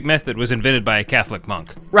scientific method was invented by a Catholic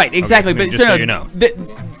monk. Right, exactly. Okay, but just so you know,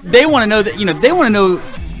 they want to know that, you know, they want to know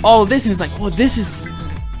all of this, and it's like, well, this is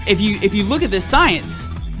if you look at this science,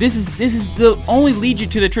 this is the only lead you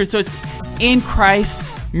to the truth. So it's in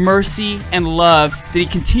Christ's mercy and love that he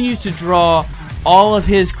continues to draw all of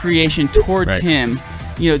his creation towards him.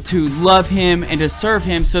 You know, to love him and to serve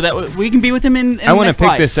him so that we can be with him in I want to pick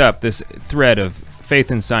life. this up, this thread of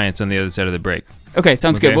faith and science on the other side of the break. Okay,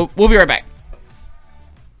 sounds good. We'll be right back.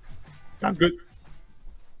 Sounds good.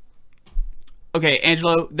 Okay,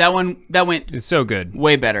 Angelo, that went It's so good.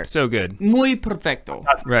 way better. So good. Muy perfecto.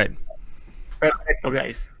 Right. Perfecto,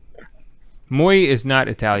 guys. Muy is not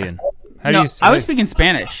Italian. I was speaking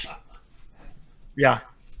Spanish. Yeah.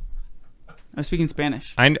 I was speaking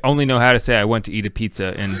Spanish. I only know how to say I went to eat a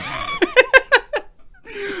pizza and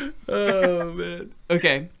Oh man.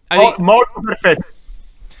 Okay. More perfect.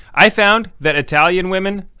 I found that Italian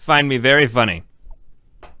women find me very funny.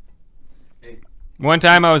 One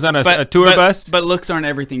time I was on a tour bus. But looks aren't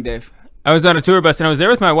everything, Dave. I was on a tour bus and I was there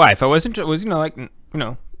with my wife. I was it's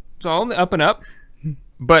all up and up.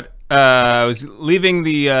 But I was leaving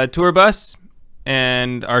the tour bus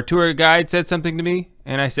and our tour guide said something to me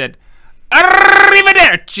and I said,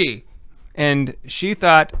 "Arrivederci," and she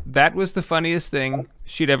thought that was the funniest thing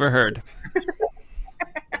she'd ever heard.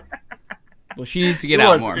 Well, she needs to get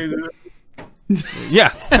out more.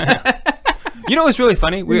 Yeah. You know what's really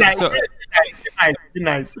funny?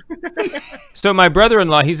 Nice. So my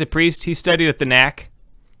brother-in-law, he's a priest. He studied at the NAC,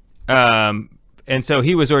 and so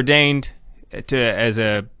he was ordained as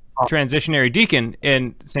a transitionary deacon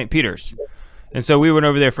in St. Peter's, and so we went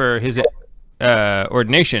over there for his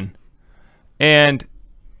ordination. And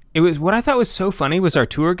what I thought was so funny was our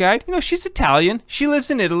tour guide. You know, she's Italian. She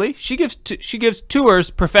lives in Italy. She gives tours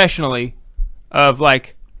professionally of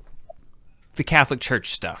like the Catholic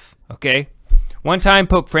Church stuff. Okay. One time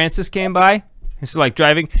Pope Francis came by. He's like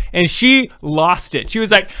driving, and she lost it. She was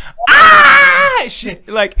like, ah!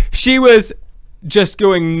 She was just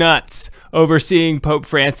going nuts over seeing Pope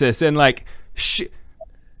Francis, and like she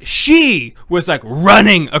was like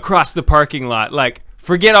running across the parking lot. Like,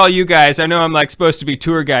 forget all you guys. I know I'm like supposed to be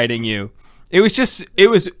tour guiding you. It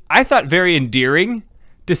was I thought very endearing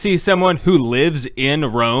to see someone who lives in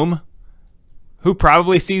Rome, who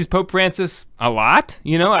probably sees Pope Francis a lot,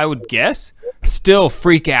 you know, I would guess, still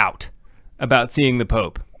freak out about seeing the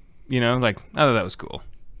Pope. You know, like, I thought that was cool.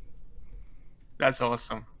 That's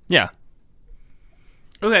awesome. Yeah.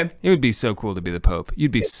 Okay. It would be so cool to be the Pope.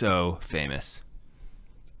 You'd be so famous.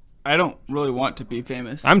 I don't really want to be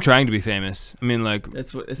famous. I'm trying to be famous. I mean, like...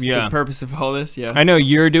 That's the purpose of all this, yeah. I know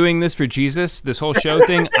you're doing this for Jesus, this whole show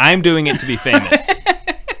thing. I'm doing it to be famous.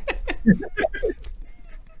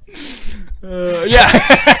 Yeah.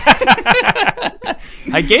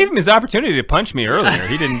 I gave him his opportunity to punch me earlier.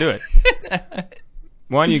 He didn't do it.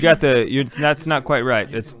 Juan, you got that's not quite right.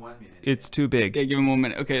 It's too big. Okay, give him 1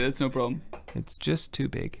 minute. Okay, that's no problem. It's just too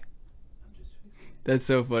big. That's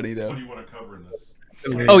so funny, though. What do you want to cover in this?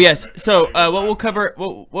 Oh yes. So what we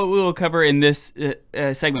will cover in this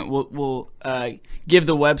segment, we'll give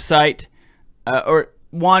the website, or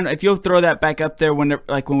Juan, if you'll throw that back up there when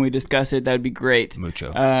we discuss it, that'd be great.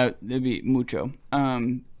 Mucho. That'd be mucho.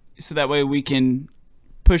 So that way we can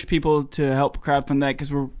push people to help crowdfund that,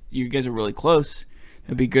 because you guys are really close.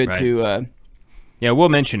 It'd be good to. Yeah, we'll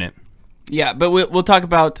mention it. Yeah, but we'll talk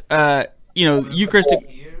about Eucharistic,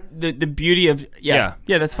 the beauty of yeah,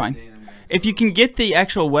 that's fine. If you can get the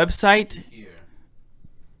actual website,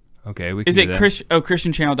 okay, we can is do it that.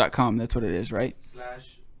 Christianchannel.com? That's what it is, right?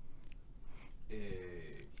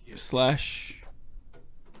 Slash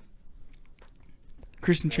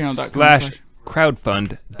Christianchannel.com /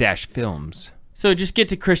 crowdfund - films. So just get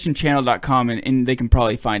to Christianchannel.com and they can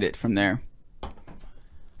probably find it from there.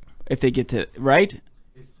 If they get to right.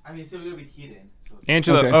 It's a little bit hidden. So.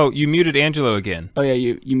 Angelo, Okay. Oh, you muted Angelo again. Oh yeah,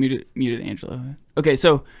 you muted Angelo. Okay,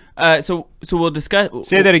 so we'll discuss.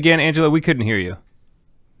 Say that again, Angelo. We couldn't hear you.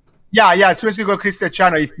 Yeah. As soon as you go Christian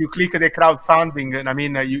channel, if you click the crowdfunding, and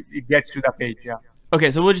it gets to that page. Yeah.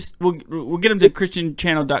 Okay, so we'll get them to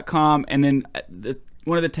Christianchannel.com, and then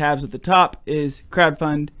one of the tabs at the top is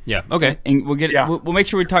crowdfund. Yeah. Okay. And we'll get we'll make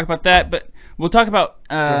sure we talk about that, but we'll talk about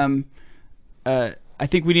I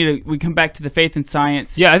think we come back to the faith and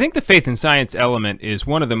science. Yeah, I think the faith and science element is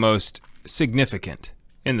one of the most significant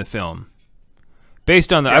in the film.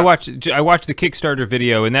 Based on I watched the Kickstarter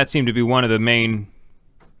video, and that seemed to be one of the main.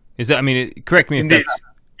 Correct me if that's.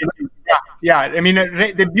 Yeah.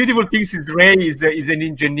 The beautiful thing is Ray is an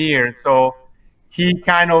engineer, so he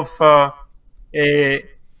kind of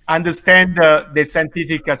understand the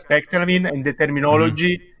scientific aspect. And the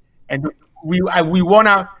terminology, and we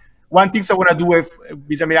wanna. One thing I wanna do is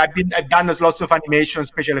I've done lots of animation,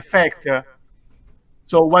 special effect.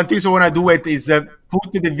 So one thing I wanna do is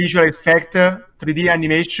put the visual effect 3D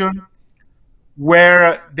animation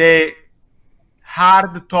where the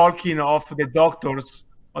hard talking of the doctors,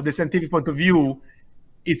 of the scientific point of view,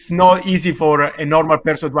 it's not easy for a normal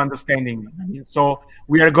person to understanding. So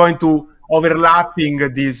we are going to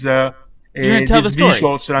overlapping these You're gonna tell the story.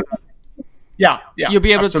 visuals. Yeah. You'll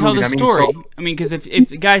be able to tell the story. So, Because if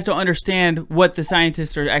the guys don't understand what the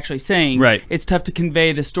scientists are actually saying, right, it's tough to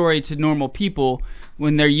convey the story to normal people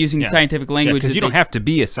when they're using scientific language. Because you don't have to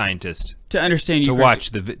be a scientist to understand to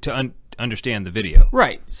watch understand the video.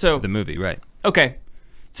 Right. So the movie. Right. Okay.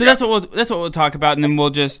 So that's what we'll talk about, and then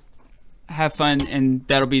we'll just have fun, and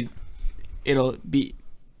it'll be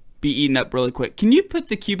eaten up really quick. Can you put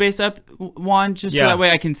the Cubase up, Juan, just so that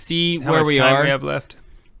way I can see where we are? How much time we have left?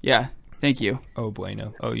 Yeah. Thank you. Oh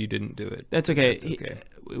bueno. Oh, you didn't do it. That's okay. That's okay.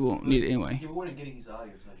 We won't need it anyway. We weren't getting his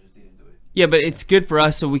audio, so I just didn't do it. Yeah, but it's good for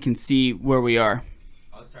us so we can see where we are.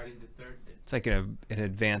 I'll start in the third. It's like an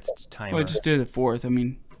advanced timer. Well, just do the fourth.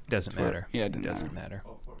 Doesn't matter. Yeah, it doesn't matter.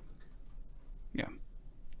 Oh, fourth. Yeah.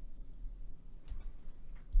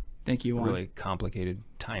 Thank you, Juan. Really complicated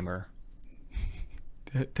timer.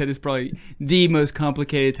 That is probably the most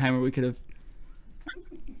complicated timer we could have.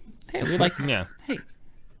 Hey, we like. Yeah. Hey,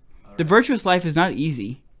 the virtuous life is not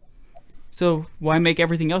easy. So why make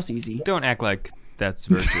everything else easy? Don't act like that's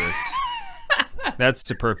virtuous. That's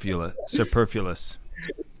superfluous.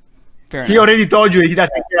 Fair he enough. already told you he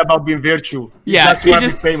doesn't care about being virtue. He Yeah, just wants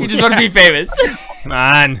to be famous. he just want to be famous. Come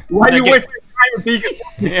on. Why do you Okay. waste your time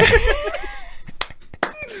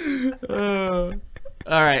thinking?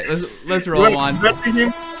 All right, let's roll on.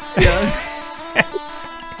 Him? Yeah.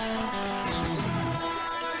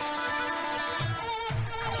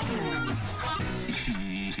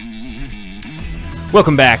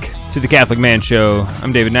 Welcome back to the Catholic Man Show.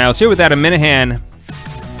 I'm David Niles here with Adam Minahan,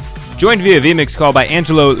 joined via VMix call by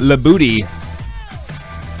Angelo Libutti,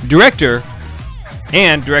 director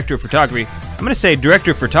of photography. I'm going to say director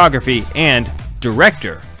of photography and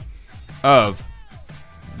director of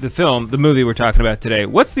the movie we're talking about today.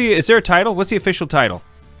 Is there a title? What's the official title?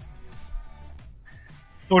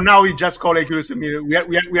 For now, we just call it Eucharistic Miracles.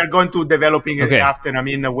 We are going to developing it after. I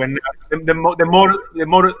mean, when the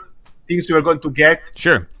more things we are going to get.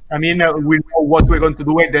 Sure. I mean, we know what we're going to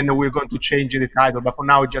do, and then we're going to change the title. But for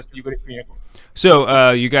now, it's just Eucharistic Miracles. So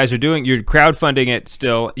you guys you're crowdfunding it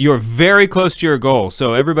still. You're very close to your goal.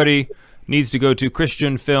 So everybody needs to go to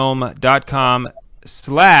christianfilm.com/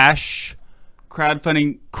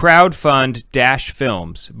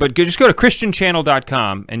 crowdfund-films. But just go to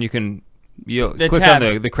christianchannel.com and you'll click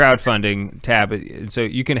on the crowdfunding tab, and so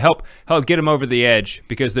you can help get them over the edge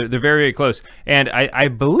because they're very, very close. And I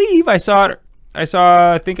believe I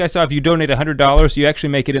think I saw if you donate $100, you actually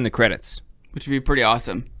make it in the credits, which would be pretty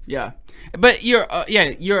awesome. Yeah, but you're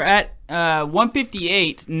at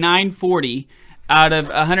 158,940 out of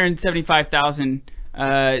 175,000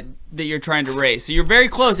 that you're trying to raise. So you're very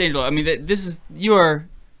close, Angelo. I mean, you are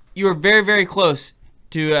very, very close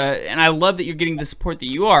to, and I love that you're getting the support that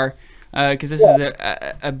you are, because this is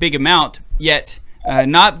a big amount, yet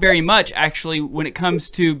not very much actually when it comes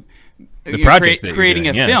to the project creating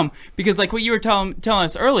a film. Because like what you were telling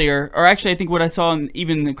us earlier, or actually I think what I saw in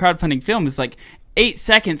even the crowdfunding film is like 8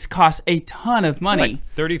 seconds costs a ton of money,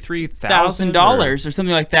 like $33,000 or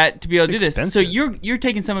something like that to be able to do this. So you're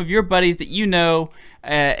taking some of your buddies that you know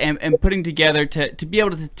and putting together to be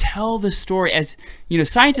able to tell the story. As you know,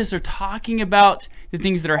 scientists are talking about the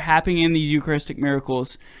things that are happening in these Eucharistic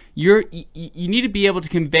miracles. You need to be able to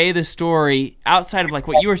convey the story outside of like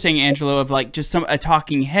what you were saying, Angelo, of like just a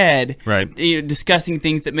talking head, right? You know, discussing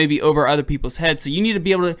things that may be over other people's heads. So you need to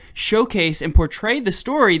be able to showcase and portray the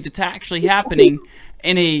story that's actually happening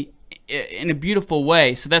in a beautiful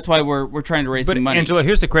way. So that's why we're trying to raise the money. Angelo,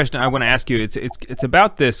 here's the question I want to ask you. It's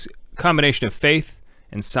about this combination of faith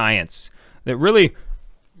and science that really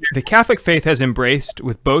the Catholic faith has embraced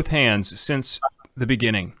with both hands since the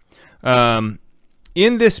beginning.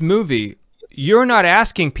 In this movie, you're not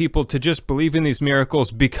asking people to just believe in these miracles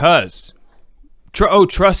because,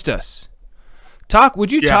 trust us.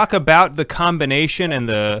 Would you talk about the combination and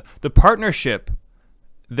the partnership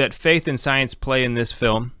that faith and science play in this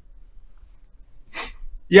film?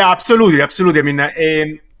 Yeah, absolutely. I mean,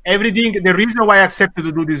 everything. The reason why I accepted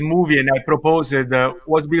to do this movie and I proposed it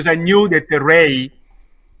was because I knew that Ray,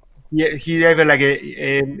 he have like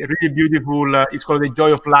a really beautiful, it's called The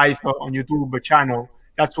Joy of Life on YouTube channel.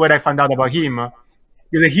 That's where I found out about him.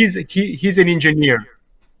 Because he's an engineer.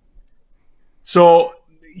 So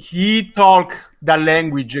he talk that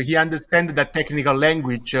language, he understands the technical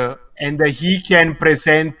language, and he can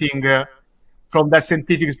presenting from that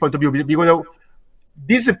scientific point of view. Because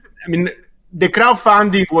this, I mean, the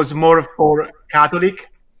crowdfunding was more for Catholic,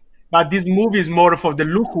 but this movie is more for the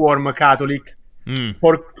lukewarm Catholic,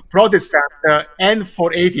 for Protestant and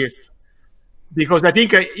for atheists, because I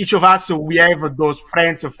think each of us, we have those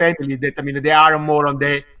friends or family that, I mean, they are more on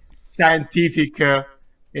the scientific kind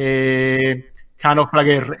of like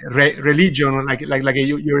a religion, like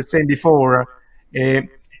you were saying before.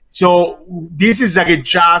 So this is like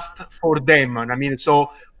just for them. I mean, so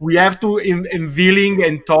we have to unveiling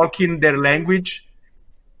and talking their language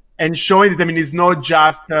and showing that, I mean, it's not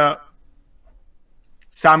just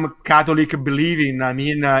some Catholic believing. I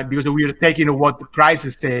mean, because we are taking what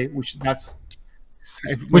Christ say, which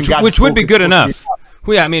would be good enough.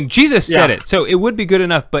 Well, yeah, I mean, Jesus said it, so it would be good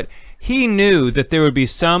enough. But he knew that there would be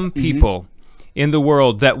some people in the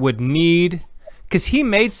world that would need, because he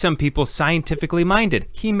made some people scientifically minded.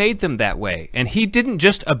 He made them that way, and he didn't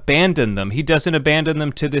just abandon them. He doesn't abandon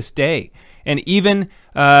them to this day. And even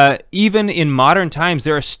in modern times,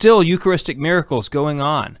 there are still Eucharistic miracles going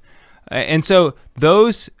on. And so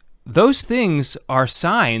those things are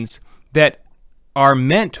signs that are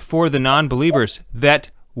meant for the non-believers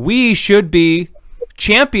that we should be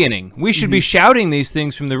championing. We should be shouting these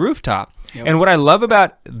things from the rooftop. Yep. And what I love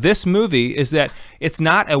about this movie is that it's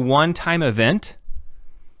not a one-time event.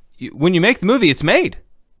 When you make the movie, it's made.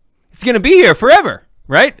 It's going to be here forever,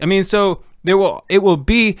 right? I mean, so it will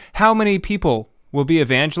be, how many people will be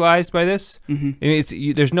evangelized by this? I mean,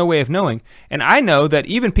 there's no way of knowing. And I know that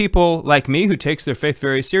even people like me who takes their faith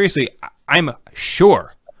very seriously, I'm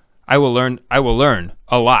sure I will learn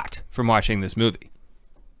a lot from watching this movie.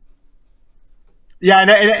 Yeah,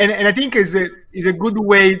 and I think is a good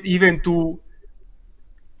way even to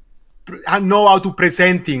know how to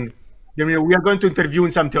presenting. I mean, we are going to interview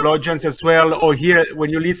some theologians as well, or here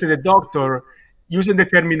when you listen to the doctor, using the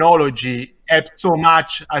terminology helps so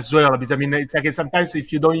much as well. Because I mean, it's like sometimes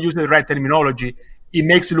if you don't use the right terminology, it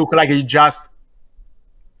makes it look like you just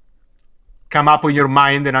come up in your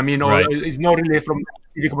mind. And I mean, Right. it's not really from a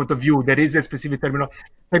specific point of view. There is a specific terminology.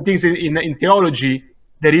 Same things in theology.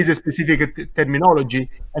 There is a specific terminology.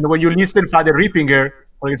 And when you listen Father Rippinger,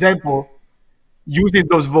 for example, using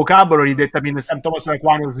those vocabulary that, I mean, St. Thomas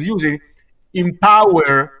Aquinas was using,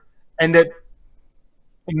 empower and that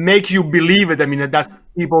make you believe it. I mean, that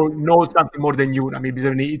people know something more than you. I mean,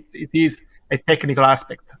 because it is a technical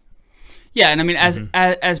aspect. Yeah, and I mean,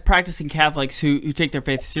 as practicing Catholics who take their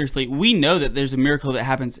faith seriously, we know that there's a miracle that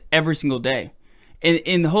happens every single day.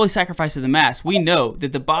 In the Holy Sacrifice of the Mass, we know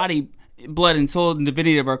that the body, blood, and soul and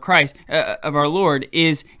divinity of our Christ, of our Lord,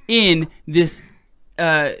 is in this,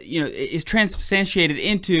 is transubstantiated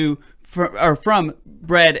into from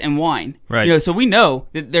bread and wine. Right. So we know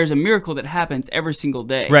that there's a miracle that happens every single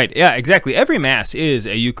day. Right. Yeah, exactly. Every Mass is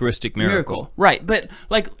a Eucharistic miracle. Right. But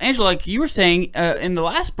like Angelo, like you were saying in the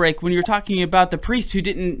last break when you were talking about the priest who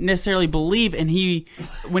didn't necessarily believe, and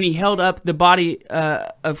when he held up the body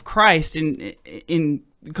of Christ in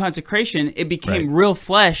consecration, it became real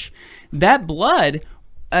flesh. That blood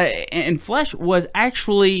and flesh was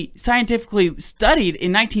actually scientifically studied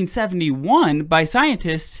in 1971 by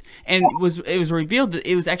scientists, and it was revealed that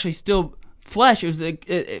it was actually still flesh. It was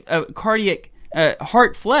a cardiac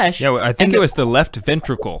heart flesh. Yeah, I think it was the left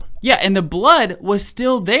ventricle. Yeah, and the blood was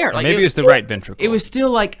still there. Like maybe it was the right ventricle. It was still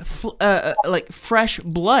like fresh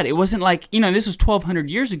blood. It wasn't like, this was 1,200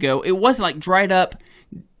 years ago. It wasn't like dried up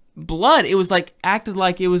blood. It was like acted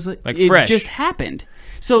like it was like it fresh. Just happened.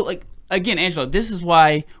 So like, again, Angelo, this is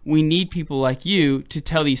why we need people like you to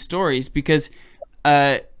tell these stories, because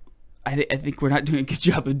I think we're not doing a good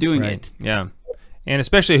job of doing it. Yeah, and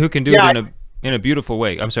especially who can do it in a beautiful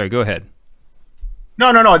way. I'm sorry. Go ahead.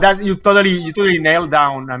 No. That's you totally nailed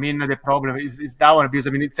down. I mean, the problem is that one, because I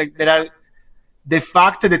mean, it's like the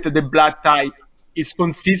fact that the blood type is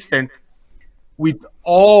consistent with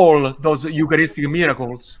all those Eucharistic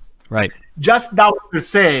miracles. Right. Just that per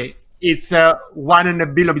se, it's 1 in a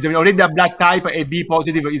billion. Because I mean, already the blood type AB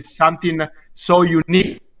positive is something so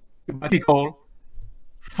unique, typical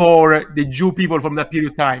for the Jew people from that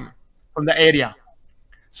period of time, from the area.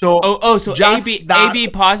 So so AB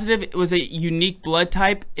positive was a unique blood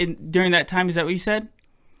type during that time. Is that what you said?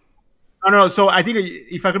 No. So I think,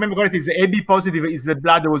 if I remember correctly, the AB positive is the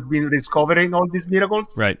blood that was being discovered in all these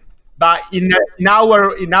miracles. Right. But in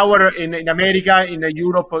America, in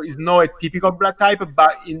Europe, is not a typical blood type.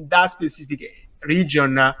 But in that specific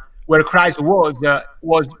region where Christ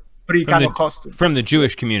was pretty kind of custom from the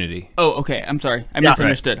Jewish community. Oh, okay. I'm sorry, I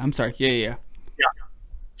misunderstood. Right. I'm sorry. Yeah.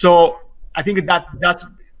 So I think that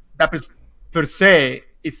per se,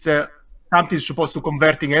 it's something supposed to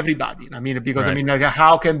converting everybody. I mean, because I mean, like,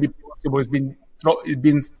 how can it be possible? It's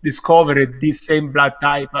been discovered this same blood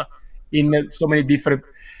type in so many different.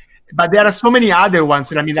 But there are so many other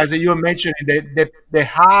ones. I mean, as you mentioned, the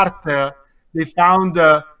heart, they found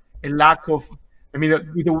a lack of. I mean,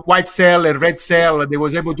 with the white cell and red cell, they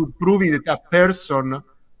was able to prove that a person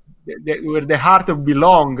where the heart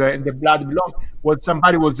belong and the blood belong was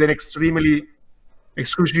somebody was an extremely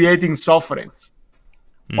excruciating sufferance.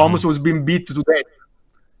 Almost was being beat to death.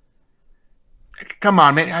 Come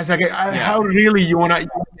on, man! I was like, how really you wanna?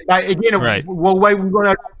 Like, again, what way we're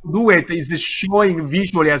gonna do it is showing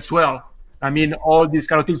visually as well. I mean, all these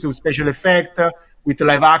kind of things with special effect, with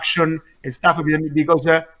live action and stuff. Because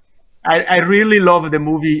I really love the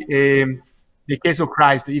movie, The Case of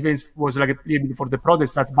Christ. Even it was like a period for the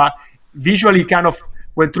Protestants, but visually kind of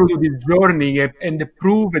went through this journey and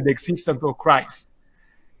proved the existence of Christ.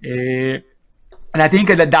 And I think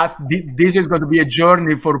that this is going to be a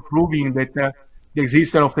journey for proving that the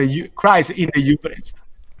existence of the Christ in the Eucharist.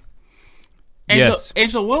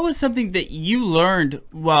 Angelo, what was something that you learned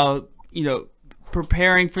while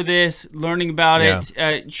preparing for this, learning about it?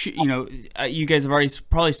 You guys have already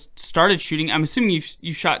probably started shooting. I'm assuming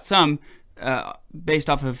you've shot some based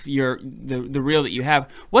off of the reel that you have.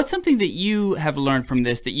 What's something that you have learned from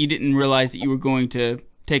this that you didn't realize that you were going to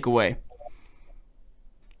take away?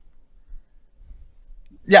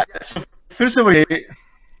 Yeah. So first of all,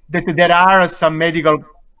 that there are some medical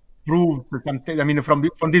proofs. I mean,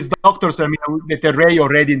 from these doctors, I mean, that Ray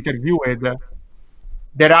already interviewed.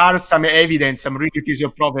 There are some evidence, some really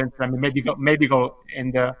physical problems, I mean, medical,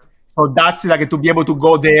 and so that's like to be able to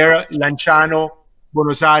go there, Lanciano,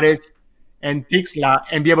 Buenos Aires, and Tixla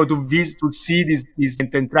and be able to see this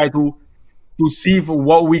and try to see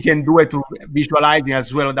what we can do to visualize it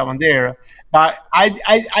as well down there. But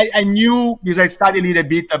I knew, because I studied a little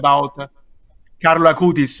bit about Carlo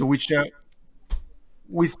Acutis, which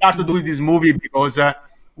we started doing this movie because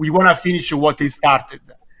we want to finish what he started.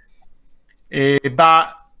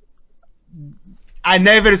 But I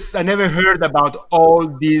never heard about all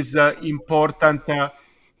these important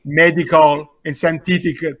medical and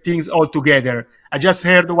scientific things all together. I just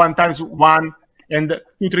heard one and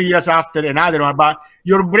 2-3 years after another one. But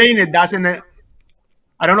your brain, it doesn't.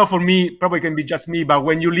 I don't know. For me, probably can be just me. But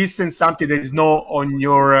when you listen something that is not on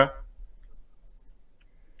your,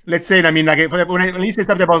 let's say, I mean, like when I listen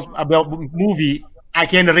something about movie, I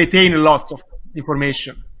can retain lots of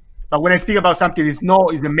information. But when I speak about something is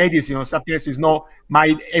the medicine, or something else is not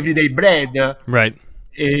my everyday bread, right?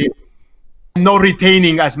 I'm not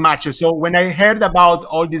retaining as much. So when I heard about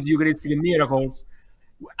all these Eucharistic miracles,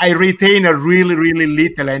 I retain a really, really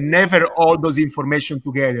little, and never all those information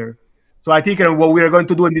together. So I think what we are going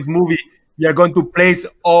to do in this movie, we are going to place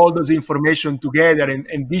all those information together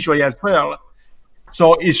and visually as well.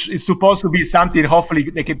 So it's supposed to be something, hopefully,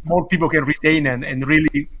 more people can retain and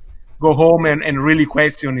really go home and really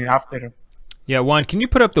question it after. Yeah, Juan, can you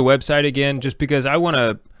put up the website again? Just because I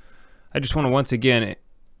just want to once again,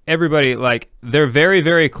 everybody, like, they're very,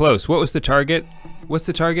 very close. What was the target? What's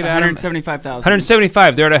the target, Adam? 175,000.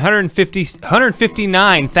 175. They're at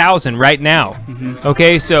 159,000 right now. Mm-hmm.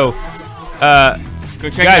 Okay, so go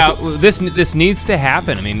check guys, it out. This needs to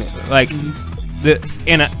happen. I mean, like,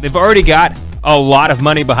 they've already got a lot of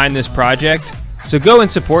money behind this project. So go and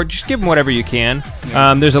support. Just give them whatever you can.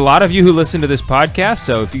 Yeah. There's a lot of you who listen to this podcast,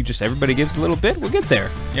 so if everybody gives a little bit, we'll get there.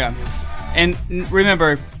 Yeah. And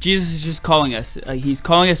remember, Jesus is just calling us. He's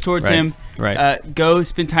calling us towards him. Right. Go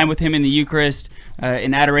spend time with him in the Eucharist,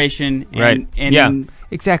 in adoration. And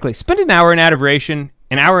Exactly. Spend an hour in adoration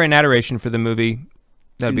for the movie.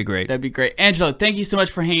 That'd be great. That'd be great. Angelo, thank you so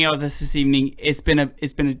much for hanging out with us this evening. It's been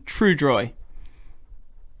a true joy.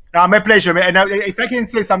 No, my pleasure. And if I can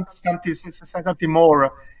say something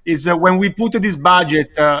more, is when we put this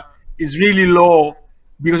budget is really low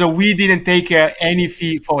because we didn't take any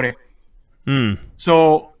fee for it.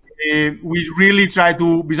 So we really try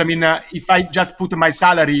to, because I mean, if I just put my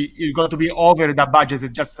salary, it's going to be over the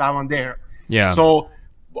budget, just someone there. Yeah. So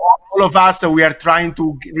all of us, we are trying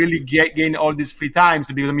to really gain all these free times,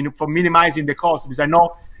 because I mean, for minimizing the cost, because I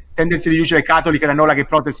know tendency usually Catholic and I know like a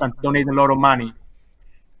Protestant donate a lot of money.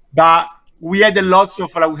 But we had lots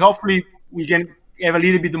of, hopefully we can have a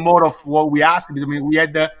little bit more of what we asked, because I mean, we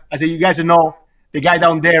had, as you guys know, the guy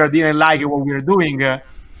down there didn't like what we were doing.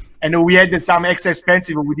 And we had some extra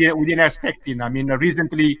expensive we didn't expect it. I mean,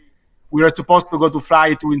 recently we were supposed to go to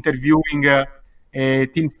fly to interviewing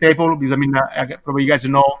Tim Staple, because I mean, probably you guys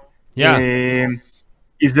know. Yeah.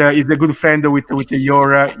 He's a good friend with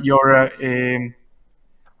your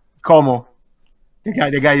Como, the guy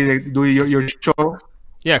that do your show.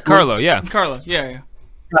 Yeah, Carlo. Yeah. Carlo. Yeah.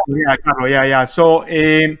 Carlo. Yeah. So,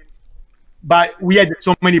 but we had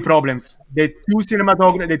so many problems. The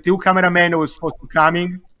two cameramen were supposed to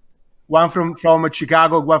coming. One from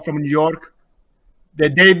Chicago, one from New York. The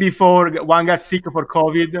day before, one got sick for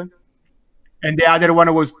COVID, and the other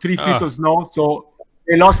one was 3 feet of snow. So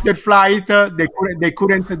they lost their flight. They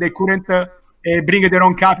couldn't bring their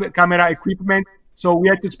own camera equipment. So we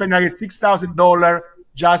had to spend like $6,000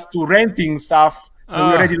 just to renting stuff. So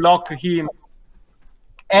we already locked him,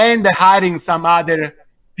 and hiring some other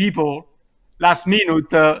people last minute.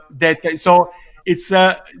 So it's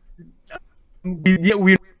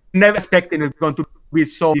we never expected it's going to be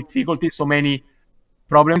so difficult, so many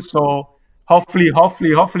problems. So hopefully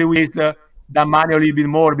we use the money a little bit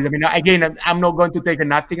more. Because I mean, again, I'm not going to take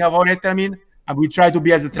nothing about it. I mean, and we try to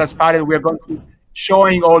be as transparent. We are going to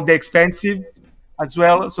showing all the expenses as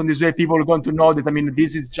well. So this way, people are going to know that, I mean,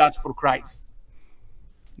 this is just for Christ.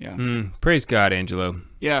 Yeah. Praise God, Angelo.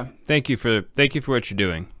 Yeah. Thank you for what you're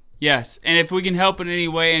doing. Yes, and if we can help in any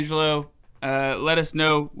way, Angelo, let us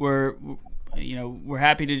know. We're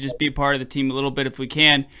happy to just be a part of the team a little bit if we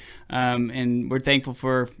can, and we're thankful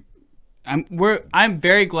for. I'm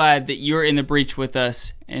very glad that you're in the breach with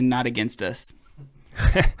us and not against us.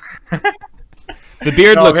 The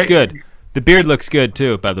beard looks good. The beard looks good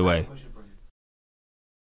too, by the way.